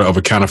all a part of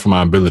accounting for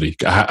my ability.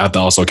 I have to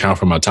also account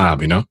for my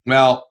time, you know?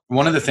 Well,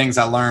 one of the things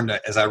I learned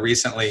as I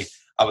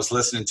was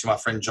listening to my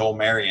friend Joel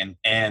Marion,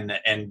 and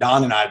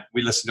Don and I,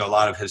 we listened to a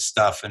lot of his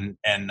stuff, and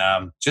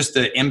just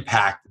the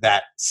impact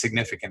that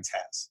significance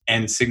has.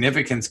 And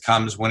significance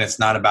comes when it's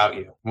not about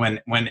you,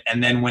 and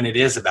then when it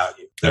is about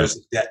you. There's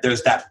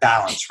that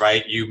balance,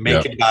 right? You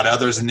make it about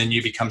others, and then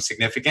you become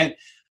significant.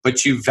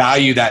 But you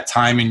value that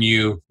time, and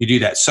you do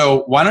that.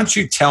 So why don't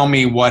you tell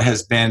me what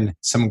has been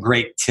some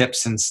great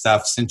tips and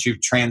stuff since you've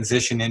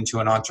transitioned into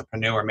an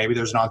entrepreneur? Maybe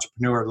there's an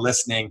entrepreneur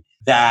listening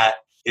that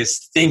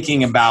is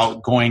thinking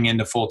about going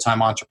into full-time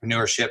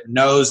entrepreneurship,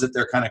 knows that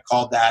they're kind of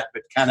called that,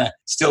 but kind of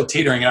still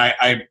teetering.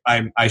 And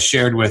I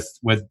shared with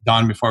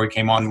Don before we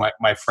came on,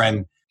 my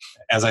friend,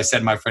 as I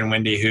said, my friend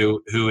Wendy,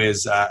 who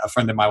is a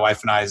friend of my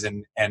wife and I's,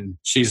 and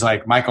she's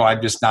like, Michael,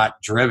 I'm just not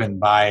driven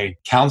by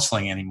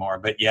counseling anymore.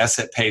 But yes,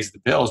 it pays the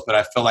bills, but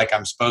I feel like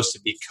I'm supposed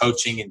to be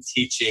coaching and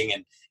teaching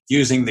and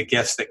using the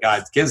gifts that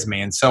God gives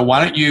me. And so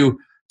why don't you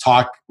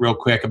talk real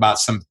quick about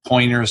some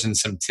pointers and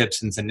some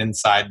tips and some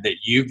insight that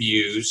you've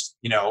used,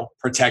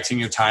 protecting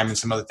your time, and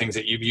some other things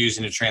that you've used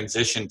in a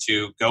transition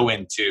to go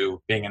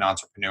into being an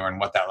entrepreneur, and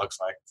what that looks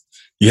like.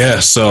 Yeah.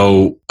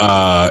 So,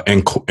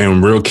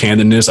 in real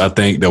candidness, I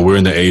think that we're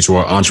in the age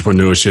where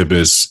entrepreneurship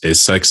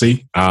is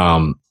sexy.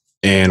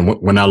 And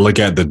when I look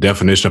at the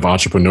definition of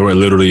entrepreneur, it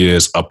literally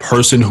is a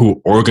person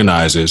who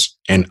organizes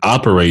and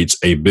operates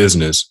a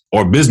business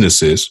or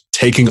businesses,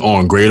 taking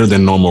on greater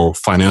than normal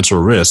financial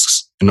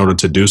risks in order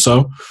to do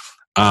so.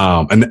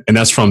 And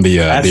that's from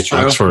the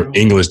Oxford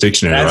English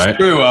Dictionary, right? That's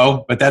true,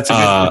 but that's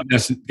a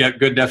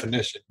good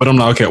definition. But I'm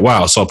like, okay,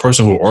 wow. So a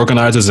person who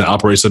organizes and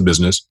operates a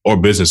business or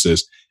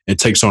businesses and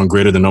takes on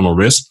greater than normal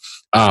risk,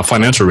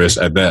 financial risk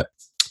at that.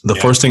 The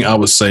first thing I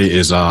would say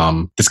is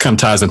this kind of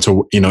ties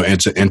into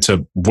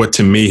into what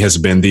to me has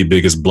been the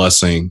biggest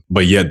blessing,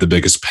 but yet the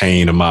biggest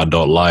pain of my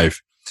adult life.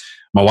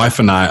 My wife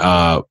and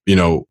I,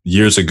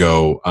 years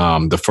ago,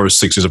 the first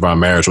 6 years of our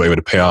marriage, were able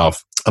to pay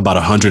off about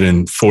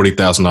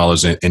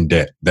 $140,000 in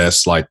debt.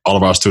 That's like all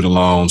of our student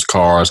loans,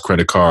 cars,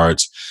 credit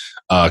cards,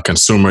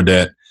 consumer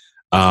debt.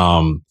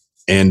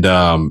 And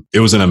it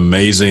was an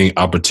amazing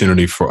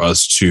opportunity for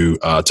us to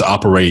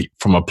operate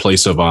from a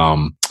place of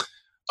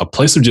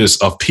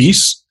just of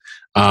peace.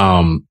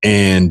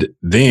 And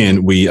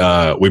then we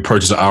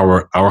purchased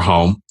our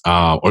home,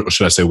 or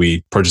should I say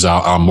we purchased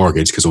our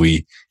mortgage, because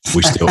we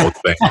still owe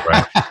the bank,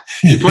 right?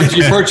 You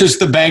purchased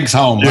the bank's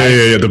home, right?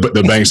 Yeah,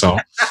 the bank's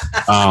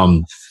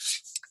home.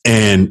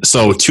 And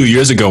so 2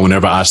 years ago,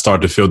 whenever I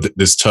started to feel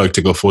this tug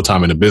to go full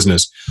time in the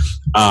business,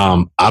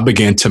 I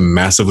began to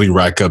massively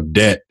rack up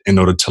debt in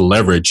order to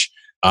leverage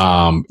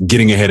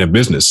getting ahead in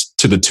business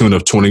to the tune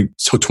of $20,000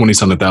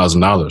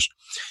 $20,000.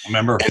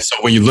 Remember. And so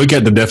when you look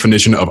at the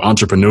definition of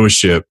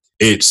entrepreneurship,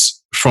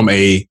 it's from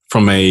a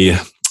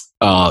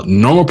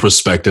normal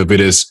perspective,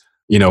 it is,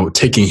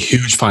 taking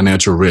huge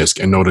financial risk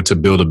in order to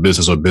build a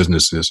business or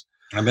businesses.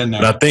 I've been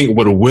there. But I think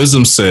what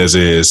wisdom says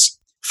is,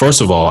 first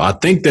of all, I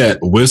think that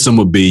wisdom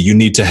would be you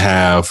need to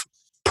have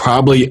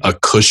probably a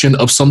cushion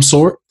of some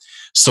sort.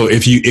 So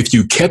if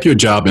you kept your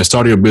job and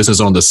started your business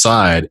on the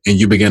side, and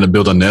you began to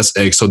build a nest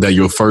egg so that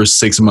your first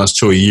 6 months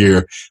to a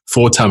year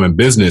full-time in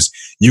business,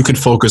 you can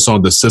focus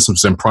on the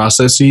systems and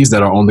processes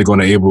that are only going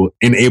to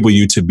enable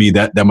you to be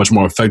that much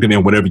more effective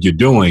in whatever you're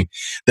doing.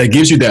 That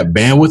gives you that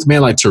bandwidth,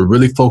 man, like to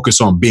really focus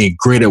on being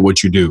great at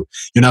what you do.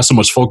 You're not so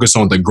much focused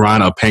on the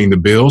grind of paying the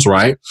bills,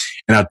 right?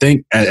 And I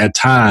think at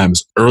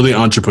times, early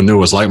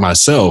entrepreneurs like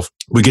myself,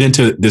 we get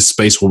into this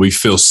space where we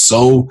feel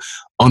so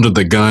under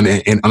the gun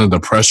and under the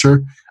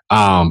pressure.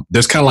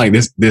 There's kind of like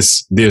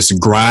this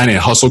grind and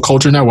hustle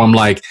culture now, where I'm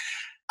like,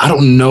 I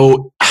don't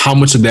know how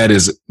much of that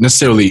is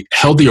necessarily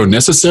healthy or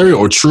necessary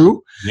or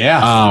true.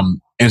 Yeah.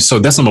 And so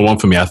that's number one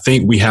for me. I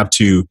think we have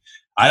to.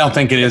 I don't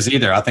think it is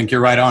either. I think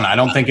you're right on. I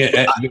don't think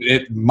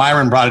it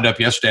Myron brought it up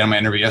yesterday on my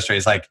interview yesterday.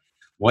 It's like,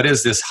 what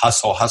is this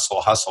hustle?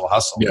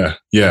 Yeah.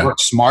 Yeah. Work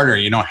smarter.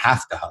 You don't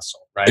have to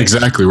hustle, right?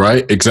 Exactly.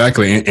 Right.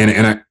 Exactly.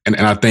 And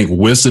I think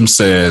wisdom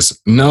says,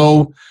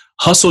 no,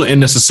 hustle isn't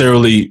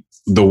necessarily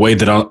the way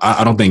that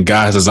I don't think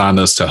God has designed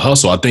us to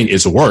hustle. I think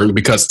it's work,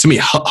 because to me,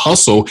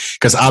 hustle,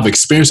 because I've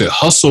experienced it,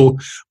 hustle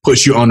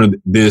puts you under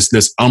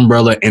this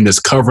umbrella and this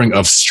covering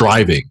of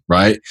striving,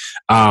 right?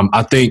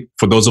 I think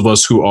for those of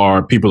us who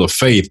are people of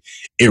faith,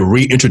 it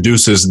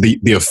reintroduces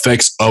the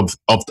effects of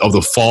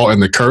the fall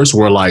and the curse,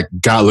 where like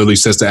God literally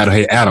says to Adam,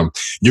 hey, Adam,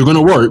 you're going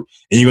to work,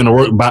 and you're going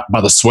to work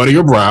by the sweat of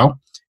your brow,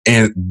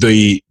 and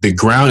the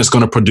ground is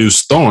going to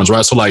produce thorns,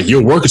 right? So like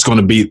your work is going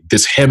to be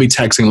this heavy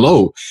taxing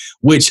load,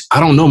 which I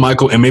don't know,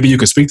 Michael, and maybe you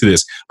can speak to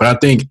this, but I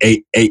think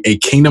a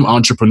kingdom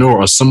entrepreneur,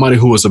 or somebody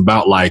who is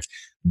about like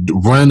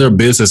running their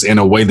business in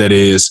a way that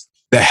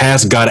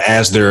has God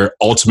as their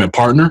ultimate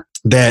partner,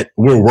 that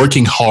we're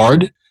working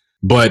hard,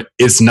 but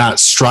it's not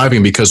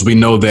striving, because we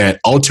know that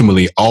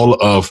ultimately all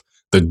of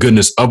the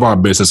goodness of our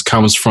business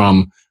comes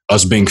from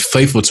us being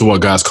faithful to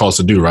what God's called us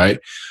to do, right?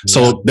 Yeah.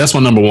 So that's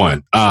my number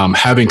one.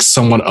 Having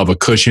somewhat of a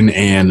cushion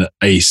and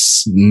a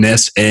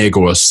nest egg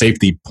or a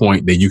safety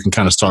point that you can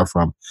kind of start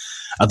from.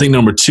 I think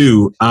number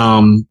two,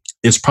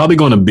 it's probably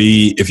going to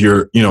be, if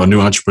you're, a new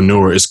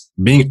entrepreneur, is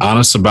being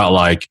honest about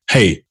like,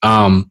 hey,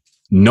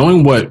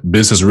 knowing what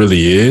business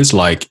really is.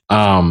 Like,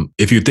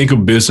 if you think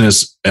of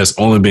business as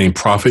only being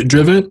profit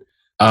driven,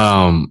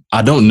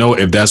 I don't know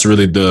if that's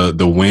really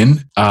the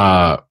win,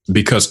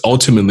 because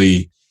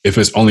ultimately, if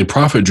it's only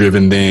profit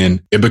driven,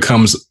 then it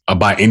becomes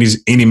by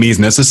any means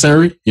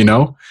necessary,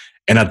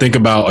 And I think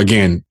about,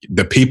 again,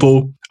 the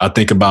people, I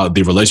think about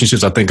the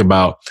relationships, I think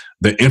about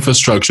the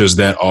infrastructures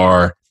that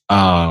are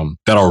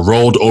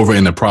rolled over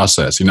in the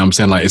process. You know what I'm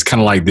saying? Like, it's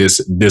kind of like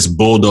this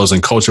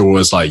bulldozing culture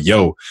where it's like,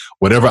 yo,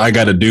 whatever I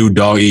got to do,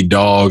 dog eat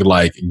dog,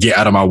 like get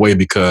out of my way,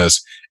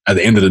 because at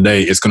the end of the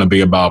day, it's going to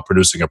be about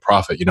producing a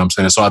profit. You know what I'm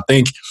saying? So I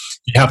think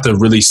you have to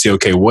really see,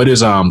 okay,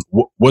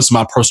 what's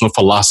my personal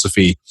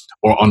philosophy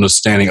or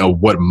understanding of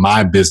what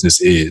my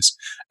business is.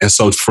 And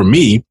so for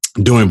me,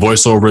 doing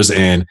voiceovers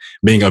and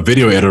being a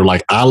video editor,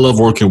 like I love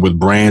working with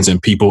brands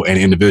and people and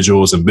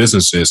individuals and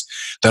businesses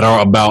that are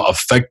about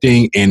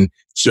affecting and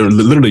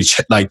literally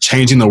like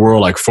changing the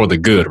world, like for the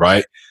good,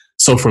 right?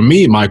 So for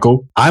me,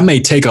 Michael, I may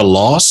take a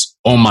loss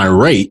on my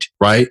rate,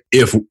 right?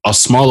 If a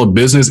smaller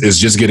business is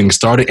just getting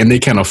started and they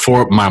can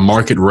afford my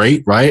market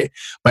rate, right?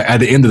 But at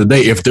the end of the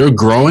day, if they're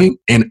growing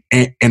and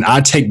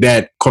I take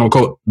that quote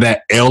unquote,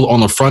 that L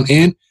on the front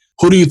end,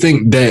 who do you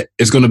think that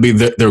is going to be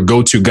their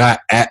go-to guy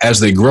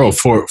as they grow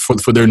for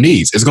their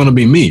needs? It's going to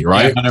be me,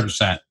 right? Yeah,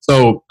 100%.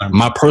 So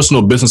my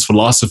personal business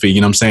philosophy, you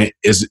know what I'm saying,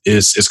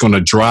 is going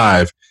to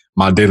drive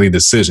my daily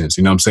decisions.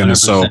 You know what I'm saying? 100%, and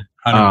so,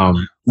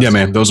 100%. Yeah,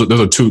 man, those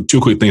are two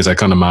quick things that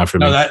come to mind for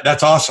me. No,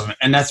 that's awesome.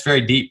 And that's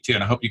very deep too.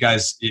 And I hope you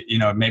guys,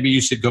 maybe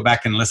you should go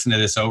back and listen to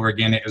this over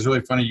again. It was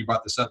really funny you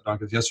brought this up, Don,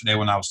 because yesterday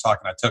when I was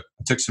talking, I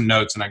took some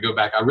notes and I go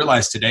back. I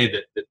realized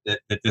today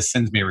that this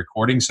sends me a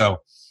recording. So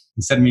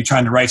instead of me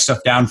trying to write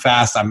stuff down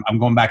fast, I'm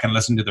going back and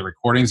listening to the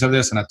recordings of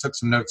this. And I took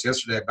some notes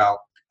yesterday about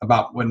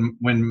when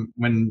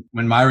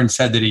Myron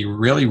said that he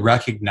really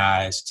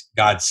recognized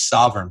God's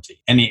sovereignty.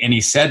 And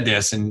he said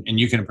this, and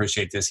you can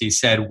appreciate this. He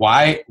said,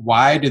 why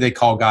do they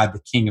call God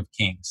the King of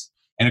Kings?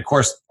 And of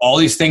course, all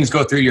these things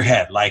go through your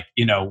head, like,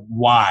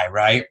 why,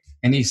 right?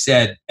 And he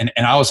said, and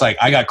I was like,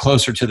 I got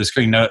closer to the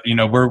screen.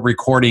 We're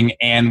recording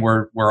and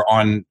we're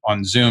on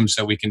Zoom,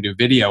 so we can do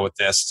video with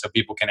this, so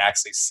people can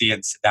actually see it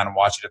and sit down and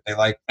watch it if they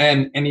like.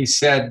 And he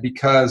said,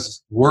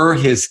 because we're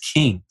his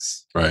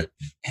kings. Right.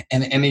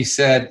 And he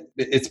said,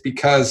 it's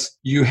because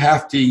you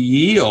have to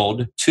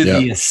yield to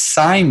the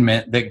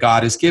assignment that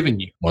God has given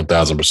you.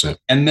 1000%.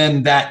 And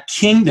then that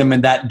kingdom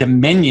and that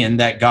dominion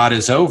that God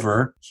is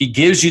over, he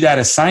gives you that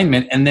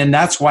assignment. And then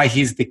that's why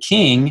he's the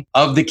king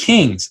of the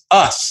kings,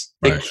 us.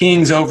 The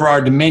kings over our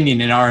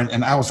dominion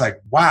and I was like,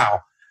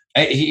 wow.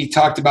 He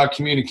talked about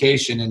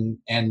communication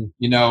and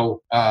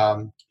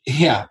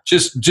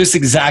just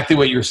exactly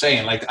what you're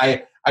saying. Like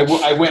I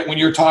went, when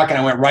you were talking,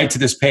 I went right to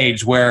this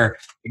page where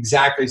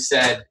exactly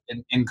said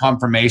in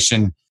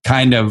confirmation,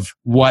 kind of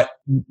what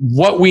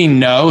we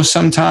know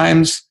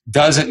sometimes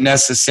doesn't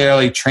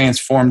necessarily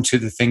transform to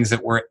the things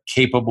that we're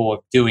capable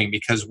of doing,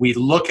 because we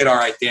look at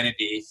our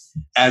identity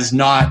as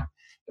not.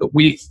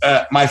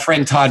 My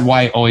friend Todd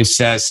White always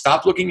says,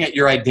 stop looking at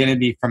your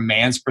identity from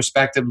man's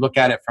perspective. Look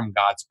at it from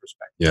God's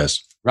perspective.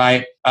 Yes.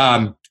 Right.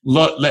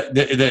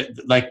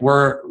 Like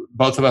we're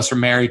both of us are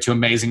married to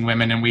amazing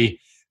women, and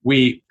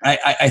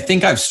I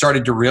think I've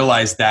started to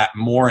realize that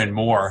more and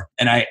more.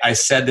 And I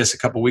said this a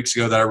couple of weeks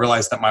ago, that I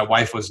realized that my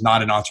wife was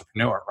not an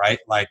entrepreneur, right?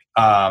 Like,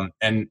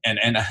 and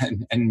I'm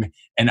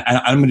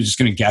just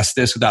going to guess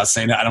this without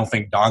saying that. I don't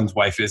think Don's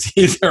wife is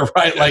either,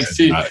 right? Like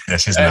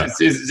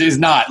she's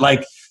not.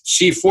 Like,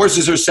 she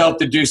forces herself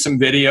to do some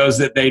videos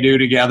that they do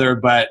together,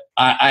 but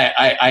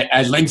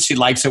I think she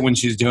likes it when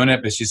she's doing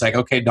it, but she's like,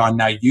 okay, Dawn,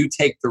 now you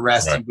take the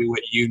rest and do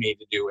what you need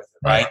to do with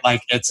it. Right.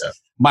 Like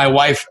my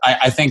wife,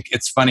 I think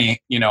it's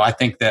funny, I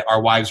think that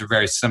our wives are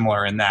very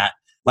similar in that,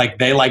 like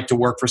they like to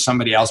work for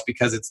somebody else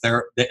because it's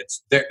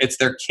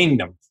their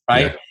kingdom,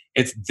 right? Yeah.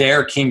 It's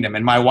their kingdom.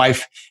 And my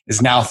wife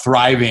is now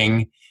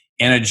thriving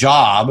in a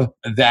job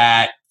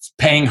that's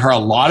paying her a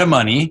lot of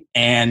money,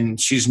 and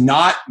she's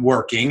not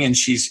working, and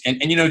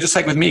just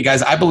like with me,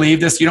 guys, I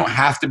believe this. You don't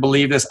have to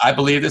believe this. I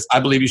believe this.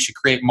 I believe you should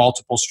create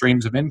multiple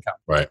streams of income.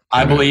 Right.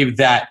 I believe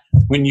that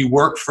when you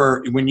work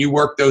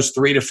those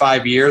 3 to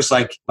 5 years,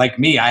 like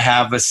me, I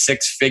have a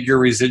 6-figure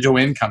residual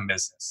income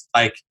business.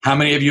 Like, how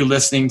many of you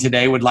listening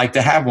today would like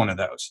to have one of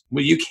those?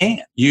 Well, you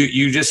can't.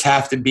 You just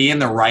have to be in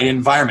the right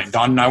environment.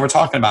 Don and I were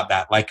talking about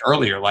that like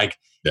earlier,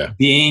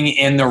 being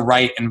in the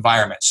right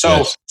environment.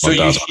 So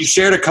you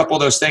shared a couple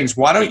of those things.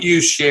 Why don't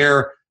you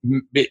share,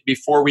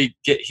 before we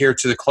get here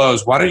to the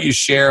close, why don't you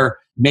share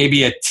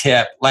maybe a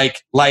tip?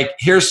 Like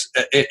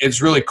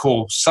it's really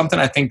cool. Something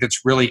I think that's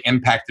really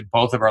impacted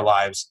both of our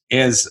lives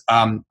is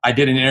I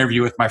did an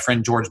interview with my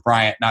friend George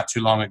Bryant not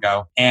too long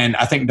ago. And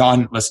I think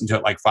Don listened to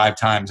it like 5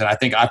 times. And I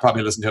think I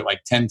probably listened to it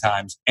like 10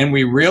 times. And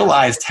we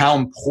realized how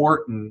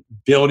important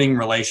building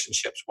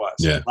relationships was.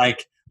 Yeah.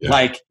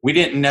 Like we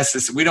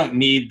don't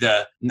need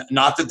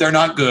not that they're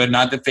not good,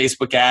 not the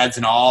Facebook ads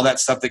and all that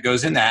stuff that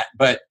goes in that.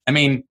 But I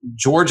mean,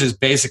 George has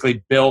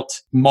basically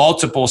built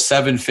multiple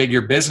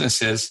 7-figure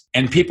businesses,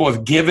 and people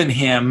have given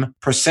him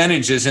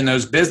percentages in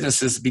those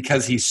businesses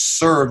because he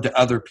served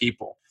other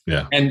people.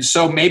 Yeah. And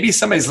so maybe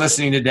somebody's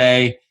listening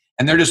today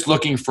and they're just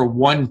looking for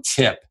one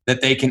tip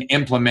that they can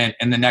implement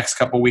in the next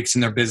couple of weeks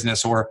in their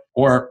business,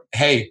 or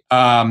hey,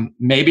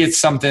 maybe it's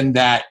something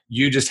that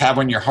you just have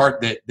on your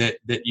heart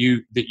that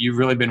you've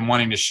really been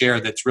wanting to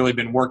share, that's really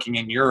been working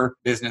in your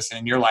business and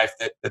in your life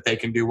that they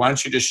can do. Why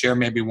don't you just share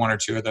maybe 1 or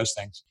 2 of those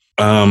things?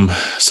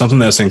 Something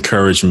that's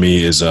encouraged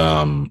me is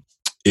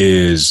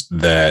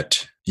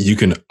that you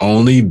can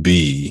only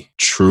be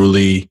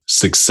truly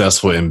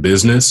successful in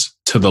business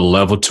to the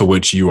level to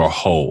which you are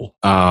whole.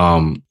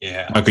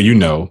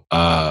 Michael,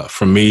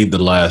 for me, the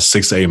last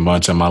 6 to 8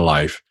 months of my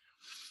life,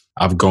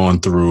 I've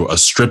gone through not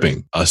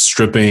stripping.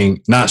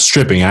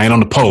 I ain't on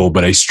the pole,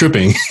 but a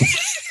stripping.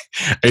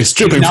 A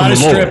stripping from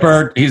the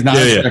Lord. He's not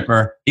a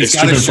stripper. He's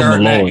got a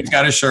shirt. He's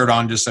got a shirt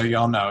on, just so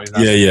y'all know.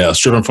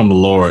 Stripping from the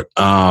Lord.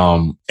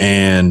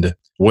 And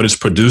what it's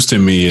produced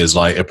in me is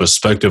like a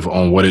perspective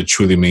on what it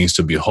truly means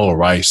to be whole,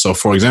 right? So,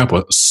 for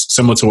example,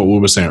 similar to what we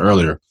were saying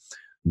earlier,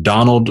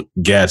 Donald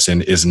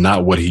Gadson is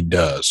not what he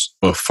does,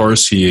 but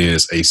first he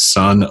is a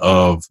son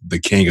of the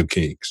King of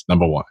Kings,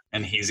 number 1.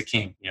 And he's a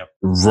king. Yep.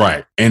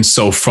 Right. And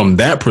so from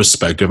that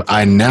perspective,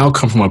 I now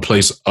come from a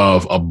place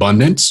of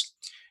abundance.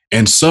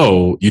 And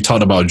so you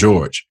talked about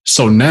George.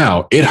 So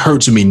now it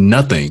hurts me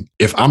nothing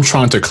if I'm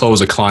trying to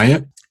close a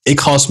client. It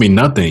costs me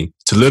nothing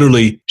to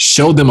literally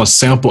show them a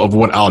sample of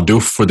what I'll do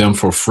for them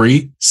for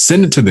free,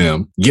 send it to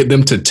them, get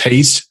them to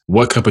taste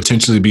what could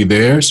potentially be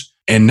theirs.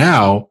 And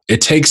now it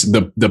takes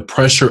the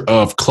pressure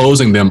of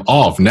closing them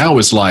off. Now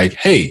it's like,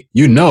 hey,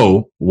 you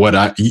know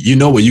what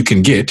you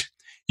can get.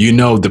 You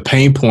know the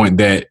pain point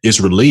that is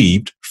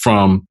relieved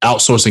from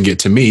outsourcing it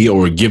to me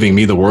or giving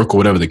me the work or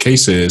whatever the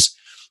case is.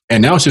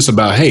 And now it's just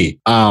about, hey,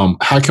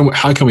 how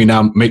can we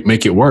now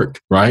make it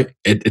work, right?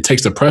 It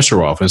takes the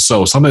pressure off. And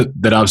so something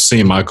that I've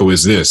seen, Michael,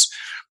 is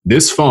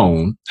this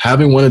phone,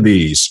 having one of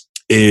these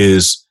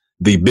is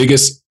the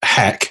biggest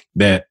hack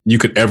that you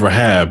could ever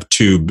have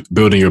to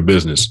building your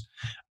business.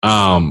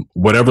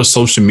 Whatever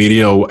social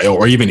media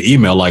or even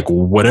email, like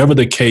whatever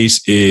the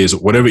case is,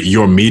 whatever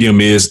your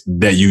medium is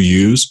that you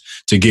use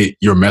to get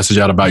your message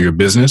out about your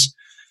business,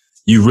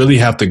 you really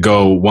have to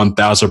go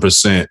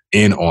 1000%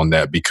 in on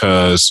that,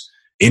 because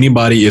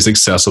anybody is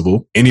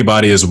accessible.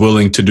 Anybody is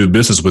willing to do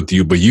business with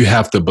you, but you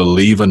have to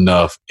believe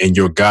enough in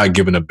your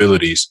God-given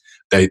abilities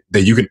that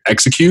you can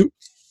execute.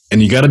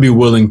 And you got to be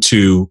willing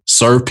to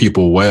serve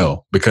people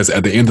well, because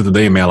at the end of the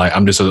day, man, like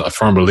I'm just a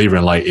firm believer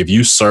in, like, if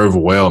you serve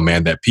well,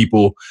 man, that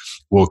people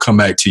will come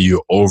back to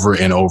you over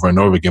and over and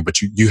over again. But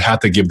you have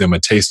to give them a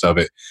taste of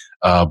it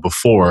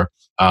before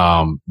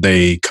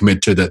they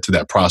commit to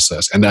that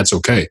process, and that's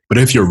okay. But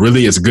if you're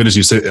really as good as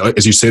you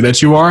say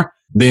that you are,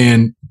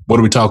 then what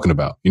are we talking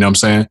about? You know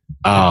what I'm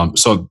saying?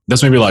 So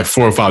that's maybe like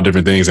 4 or 5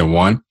 different things in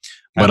one.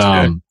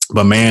 But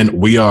man,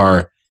 we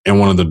are in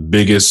one of the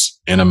biggest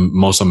and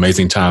most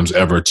amazing times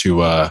ever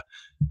to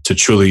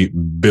truly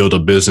build a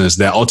business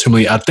that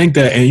ultimately, I think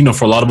that, and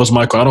for a lot of us,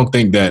 Michael, I don't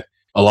think that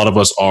a lot of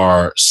us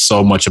are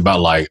so much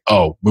about like,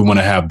 oh, we want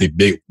to have the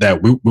big,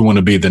 that we want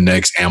to be the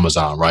next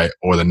Amazon, right?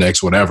 Or the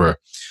next whatever.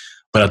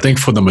 But I think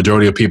for the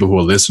majority of people who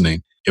are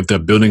listening, if they're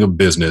building a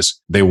business,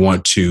 they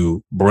want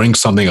to bring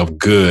something of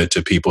good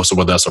to people. So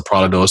whether that's a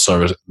product or a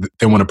service,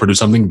 they want to produce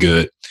something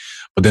good.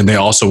 But then they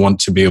also want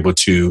to be able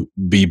to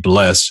be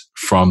blessed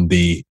from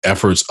the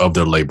efforts of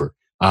their labor.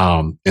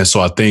 And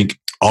so I think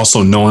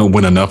also knowing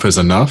when enough is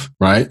enough,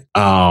 right?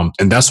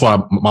 And that's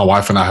why my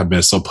wife and I have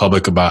been so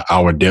public about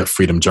our debt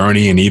freedom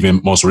journey. And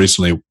even most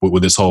recently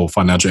with this whole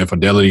financial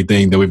infidelity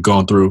thing that we've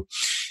gone through,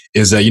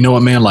 is that, you know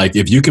what, man, like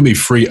if you can be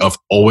free of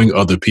owing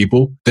other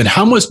people, then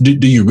how much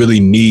do you really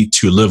need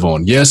to live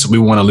on? Yes, we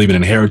want to leave an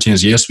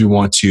inheritance. Yes, we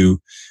want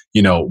to,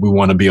 we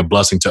want to be a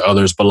blessing to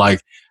others, but like,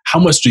 how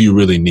much do you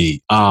really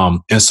need?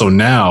 And so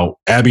now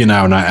Abby and I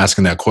are not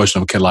asking that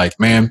question. Okay, like,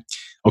 man,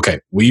 okay,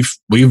 we've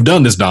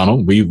done this,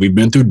 Donald. We've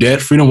been through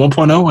debt freedom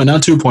 1.0 and now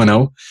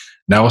 2.0.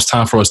 Now it's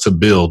time for us to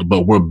build,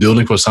 but we're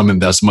building for something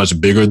that's much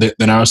bigger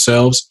than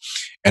ourselves.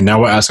 And now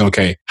we're asking,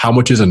 okay, how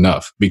much is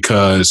enough?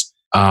 Because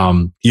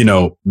being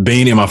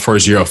in my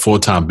first year of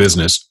full-time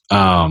business,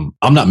 I'm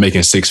not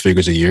making 6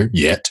 figures a year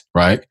yet,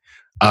 right?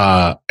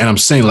 And I'm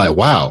saying like,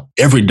 wow,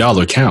 every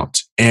dollar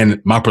counts.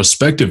 And my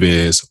perspective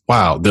is,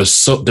 wow, there's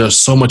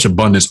so much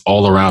abundance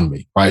all around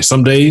me, right?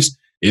 Some days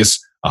it's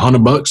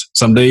 $100,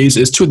 some days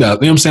it's $2,000, you know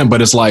what I'm saying?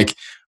 But it's like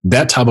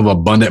that type of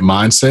abundant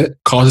mindset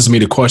causes me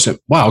to question,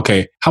 wow,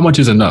 okay, how much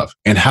is enough?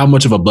 And how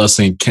much of a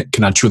blessing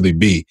can I truly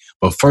be?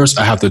 But first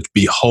I have to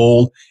be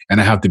whole, and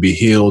I have to be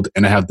healed,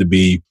 and I have to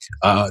be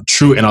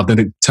true and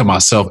authentic to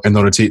myself in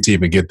order to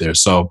even get there.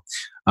 So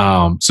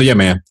yeah,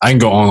 man, I can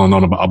go on and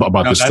on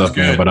about this stuff,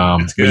 man. But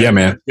yeah,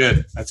 man,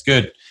 that's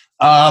good.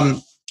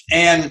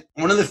 And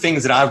one of the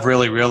things that I've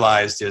really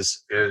realized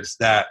is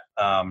that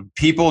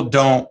people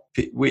don't.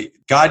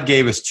 God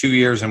gave us 2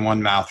 ears and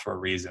 1 mouth for a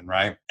reason,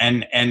 right?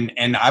 And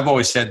I've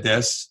always said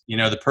this.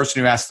 The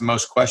person who asks the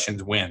most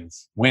questions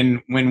wins.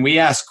 When we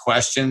ask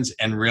questions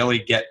and really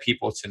get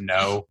people to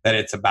know that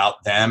it's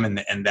about them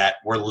and that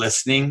we're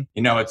listening,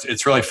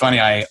 it's really funny.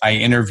 I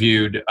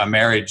interviewed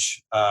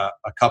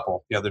a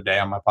couple the other day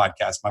on my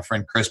podcast. My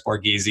friend Chris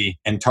Borghese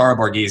and Tara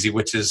Borghese,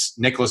 which is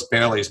Nicholas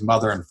Bailey's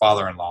mother and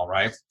father-in-law,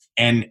 right?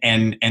 And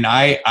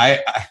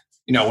I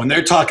when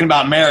they're talking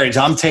about marriage,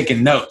 I'm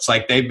taking notes.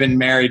 Like they've been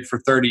married for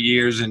 30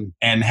 years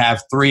and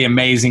have 3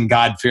 amazing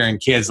God-fearing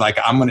kids. Like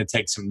I'm going to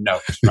take some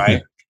notes,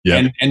 right?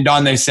 Yeah. And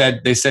Don, they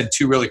said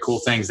 2 really cool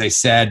things. They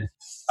said,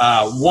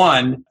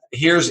 one,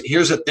 here's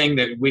a thing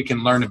that we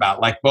can learn about.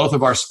 Like both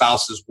of our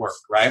spouses work,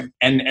 right?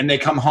 And they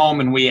come home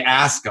and we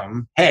ask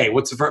them, hey,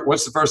 what's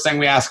the first thing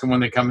we ask them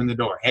when they come in the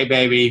door? Hey,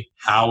 baby,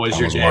 how was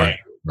your day?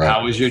 Right.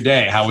 How was your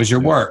day? How was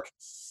your work?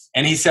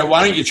 And he said,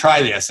 why don't you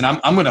try this? And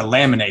I'm going to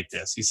laminate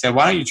this. He said,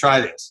 why don't you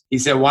try this? He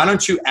said, why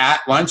don't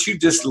you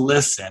just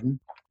listen?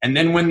 And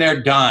then when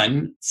they're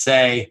done,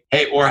 say,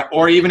 hey,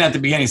 or even at the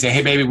beginning, say,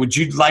 hey, baby, would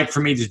you like for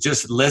me to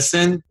just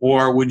listen?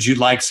 Or would you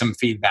like some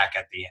feedback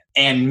at the end?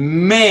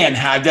 And man,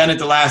 I've done it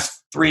the last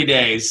 3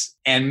 days.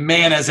 And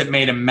man, has it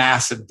made a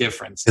massive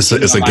difference. It's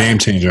a game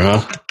changer,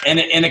 huh? And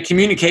in a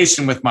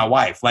communication with my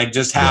wife, like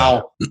just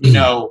how,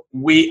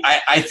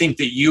 I think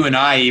that you and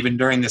I, even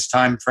during this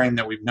time frame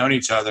that we've known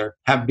each other,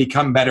 have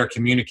become better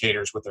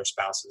communicators with our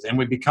spouses. And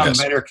we've become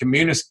better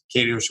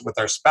communicators with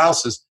our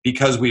spouses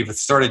because we've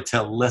started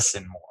to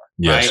listen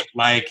more, right?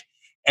 Like,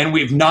 and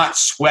we've not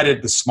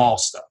sweated the small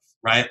stuff.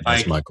 Right?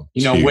 Like, Michael.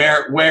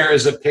 Where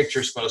is a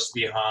picture supposed to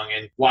be hung?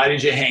 And why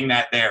did you hang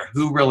that there?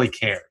 Who really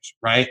cares?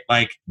 Right?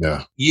 Like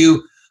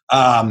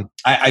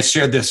I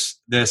shared this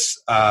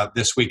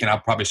week, and I'll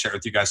probably share it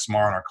with you guys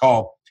tomorrow on our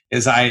call,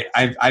 is I've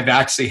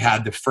actually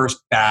had the first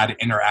bad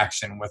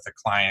interaction with a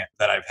client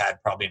that I've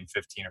had probably in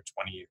 15 or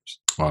 20 years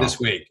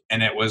this week.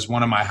 And it was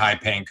one of my high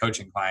paying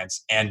coaching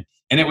clients. And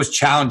it was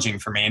challenging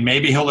for me. And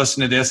maybe he'll listen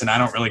to this and I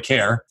don't really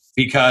care,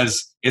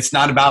 because it's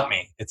not about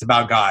me. It's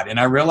about God. And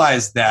I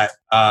realized that,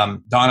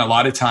 Don, a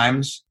lot of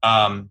times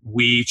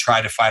we try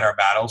to fight our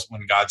battles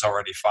when God's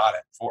already fought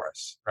it for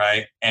us,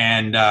 right?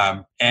 And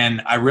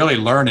I really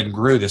learned and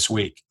grew this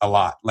week a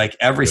lot, like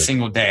every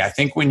single day. I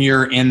think when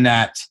you're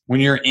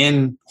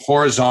in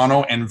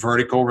horizontal and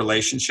vertical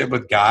relationship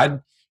with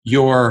God,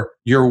 your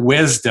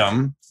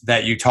wisdom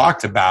that you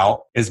talked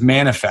about is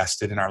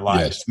manifested in our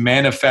lives,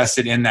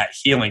 manifested in that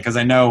healing. Because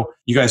I know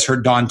you guys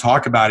heard Don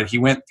talk about it. He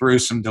went through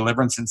some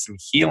deliverance and some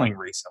healing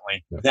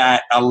recently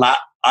that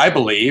I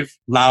believe,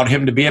 allowed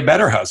him to be a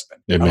better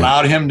husband,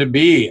 allowed him to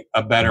be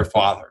a better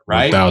father,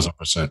 right?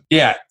 1,000%.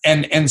 Yeah.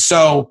 And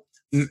so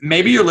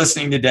maybe you're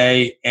listening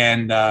today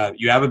and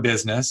you have a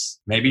business.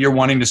 Maybe you're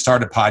wanting to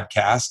start a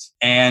podcast.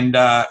 And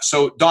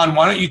so Don,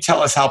 why don't you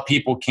tell us how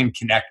people can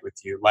connect with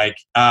you? Like,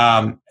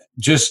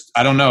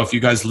 I don't know if you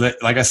guys,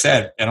 like I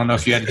said, I don't know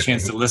if you had a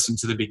chance to listen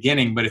to the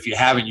beginning, but if you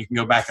haven't, you can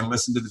go back and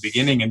listen to the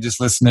beginning and just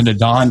listen to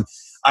Don.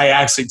 I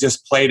actually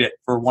just played it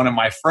for one of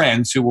my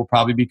friends who will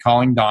probably be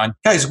calling Don.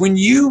 Guys, let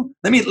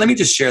me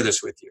just share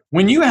this with you.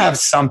 When you have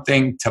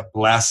something to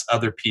bless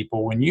other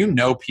people, when you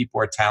know people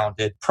are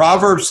talented,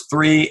 Proverbs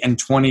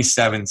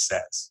 3:27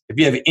 says, if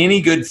you have any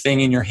good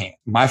thing in your hand,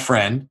 my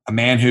friend, a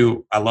man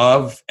who I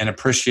love and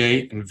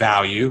appreciate and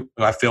value,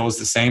 who I feel feels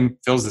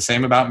the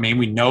same about me.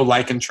 We know,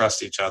 like, and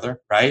trust each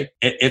other, right?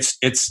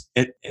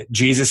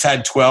 Jesus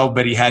had 12,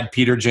 but he had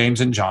Peter,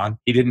 James, and John.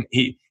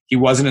 He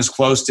wasn't as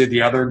close to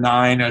the other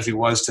 9 as he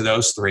was to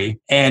those 3.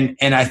 And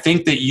I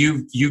think that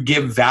you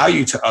give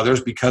value to others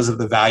because of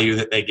the value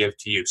that they give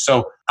to you.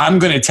 So I'm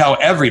going to tell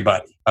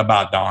everybody,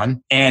 about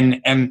Don.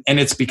 And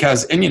it's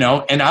because,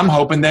 and I'm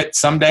hoping that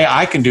someday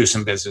I can do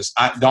some business.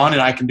 Don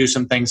and I can do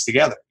some things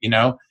together,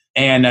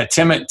 And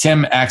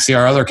Tim, actually,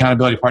 our other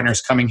accountability partner,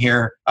 is coming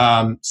here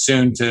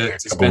soon to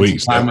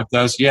spend some time with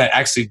us. Yeah,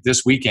 actually,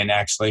 this weekend,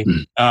 actually,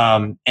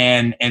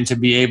 and to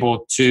be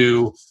able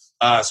to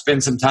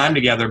spend some time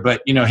together.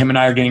 But him and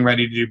I are getting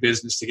ready to do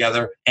business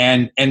together,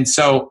 and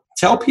so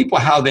tell people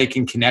how they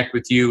can connect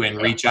with you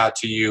and reach out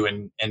to you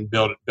and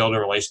build a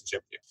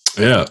relationship with you.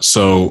 Yeah,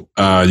 so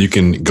you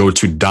can go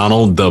to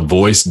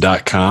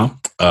donaldthevoice.com.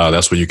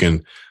 That's where you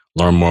can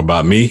learn more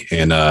about me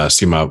and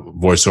see my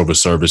voiceover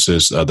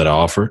services that I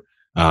offer.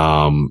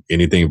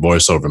 Anything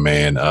voiceover,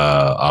 man.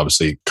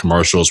 Obviously,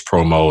 commercials,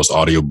 promos,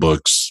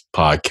 audiobooks,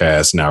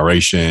 podcasts,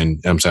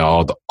 narration. I'm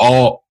saying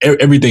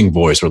everything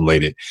voice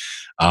related.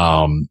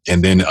 And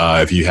then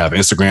if you have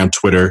Instagram,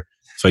 Twitter,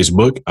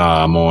 Facebook,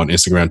 I'm on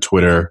Instagram,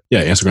 Twitter.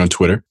 Yeah, Instagram,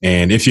 Twitter.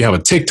 And if you have a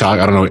TikTok,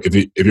 I don't know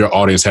if your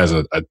audience has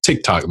a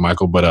TikTok,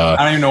 Michael, but I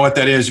don't even know what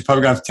that is. You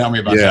probably got to tell me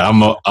about that. Yeah,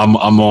 I'm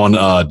on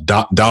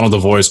Donald the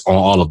Voice on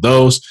all of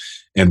those.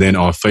 And then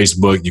on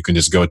Facebook, you can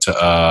just go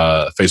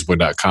to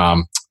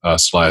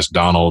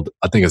facebook.com/Donald.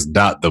 I think it's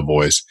 .the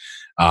voice.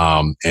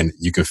 And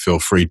you can feel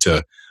free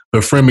to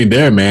befriend me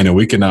there, man. And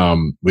we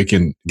can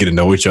get to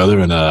know each other,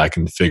 and I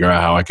can figure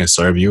out how I can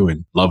serve you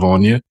and love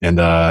on you. And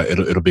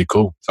it'll be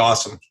cool. It's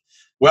awesome.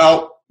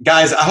 Well,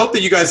 guys, I hope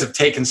that you guys have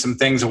taken some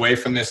things away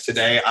from this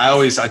today.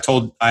 I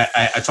told my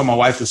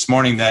wife this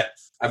morning that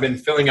I've been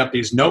filling up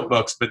these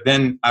notebooks, but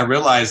then I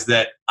realized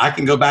that I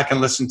can go back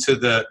and listen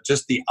to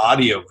just the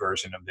audio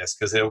version of this,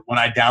 because when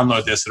I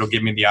download this, it'll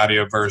give me the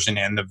audio version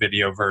and the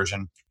video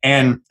version.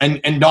 And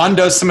Don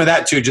does some of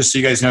that too. Just so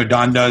you guys know,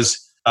 Don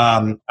does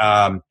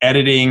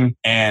editing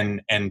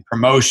and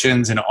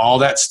promotions and all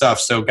that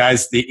stuff. So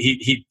guys,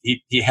 he's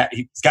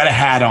got a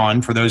hat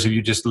on for those of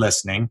you just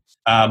listening,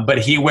 but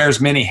he wears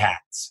many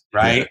hats,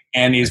 right? Yeah.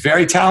 And he's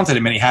very talented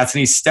at many hats, and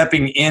he's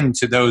stepping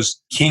into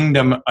those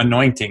kingdom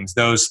anointings,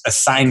 those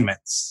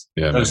assignments,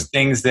 those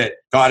things that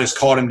God has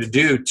called him to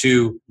do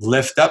to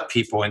lift up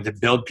people and to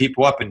build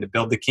people up and to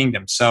build the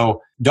kingdom.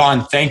 So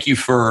Don, thank you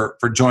for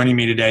joining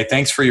me today.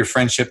 Thanks for your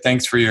friendship.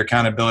 Thanks for your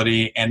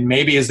accountability. And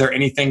maybe, is there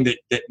anything that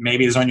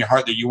maybe is on your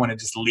heart that you want to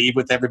just leave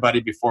with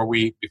everybody before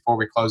we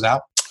close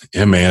out?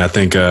 Yeah, man. I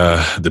think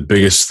the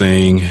biggest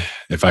thing,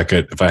 if I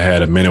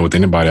had a minute with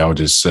anybody, I would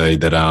just say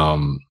that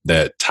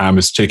that time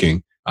is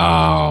ticking.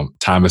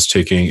 Time is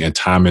ticking, and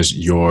time is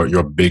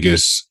your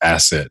biggest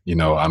asset.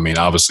 I mean,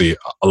 obviously,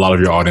 a lot of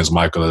your audience,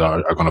 Michael,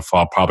 are going to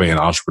fall probably in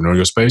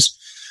entrepreneurial space.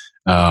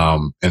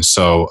 And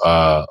so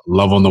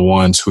love on the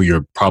ones who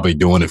you're probably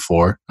doing it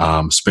for.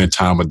 Spend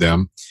time with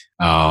them,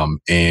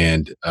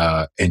 and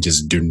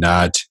just do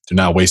not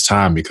waste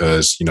time,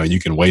 because you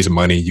can waste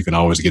money. You can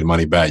always get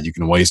money back. You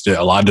can waste it,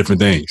 a lot of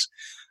different things.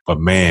 But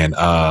man,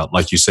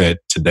 like you said,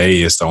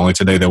 today is the only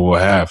today that we'll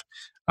have.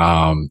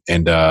 And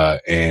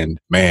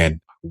man,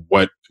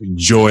 what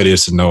joy it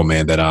is to know,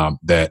 man,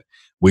 that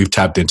we've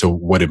tapped into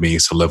what it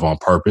means to live on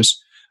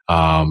purpose.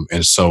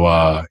 And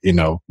so,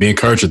 be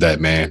encouraged with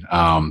that, man.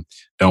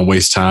 Don't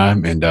waste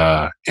time, and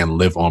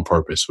live on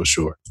purpose for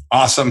sure.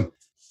 Awesome.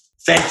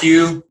 Thank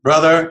you,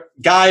 brother.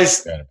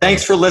 Guys,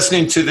 thanks for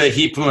listening to the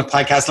He-Fluent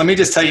podcast. Let me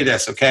just tell you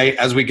this, okay,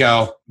 as we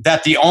go,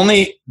 that the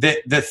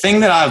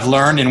thing that I've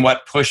learned and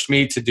what pushed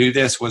me to do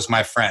this was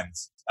my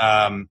friends.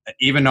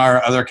 Even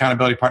our other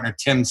accountability partner,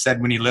 Tim,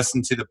 said when he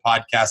listened to the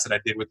podcast that I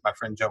did with my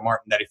friend Joe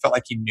Martin, that he felt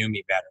like he knew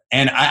me better.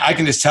 And I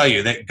can just tell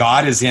you that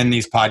God is in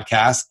these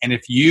podcasts. And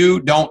if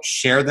you don't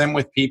share them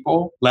with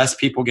people, less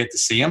people get to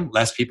see them,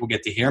 less people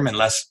get to hear them, and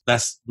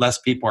less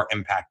people are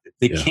impacted.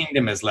 The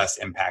kingdom is less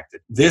impacted.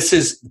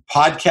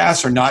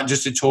 Podcasts are not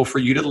just a tool for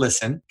you to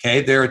listen.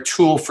 Okay. They're a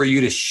tool for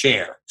you to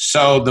share.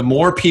 So the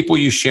more people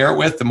you share it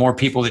with, the more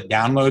people that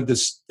download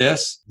this,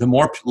 the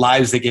more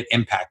lives that get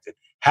impacted.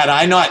 Had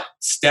I not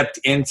stepped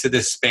into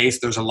this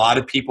space, there's a lot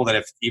of people that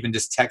have even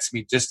just texted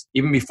me, just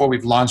even before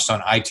we've launched on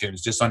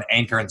iTunes, just on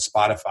Anchor and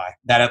Spotify,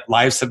 that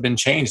lives have been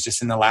changed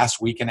just in the last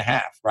week and a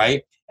half,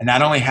 right? And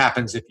that only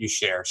happens if you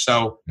share.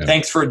 So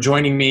thanks for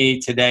joining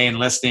me today and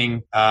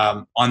listening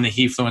on the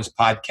He-Fluence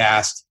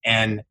podcast.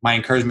 And my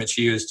encouragement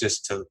to you is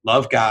just to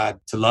love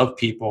God, to love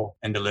people,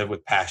 and to live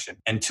with passion.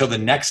 Until the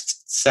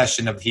next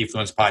session of the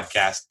He-Fluence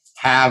podcast,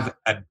 have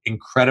an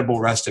incredible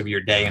rest of your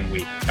day and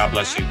week. God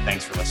bless you.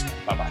 Thanks for listening.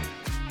 Bye-bye.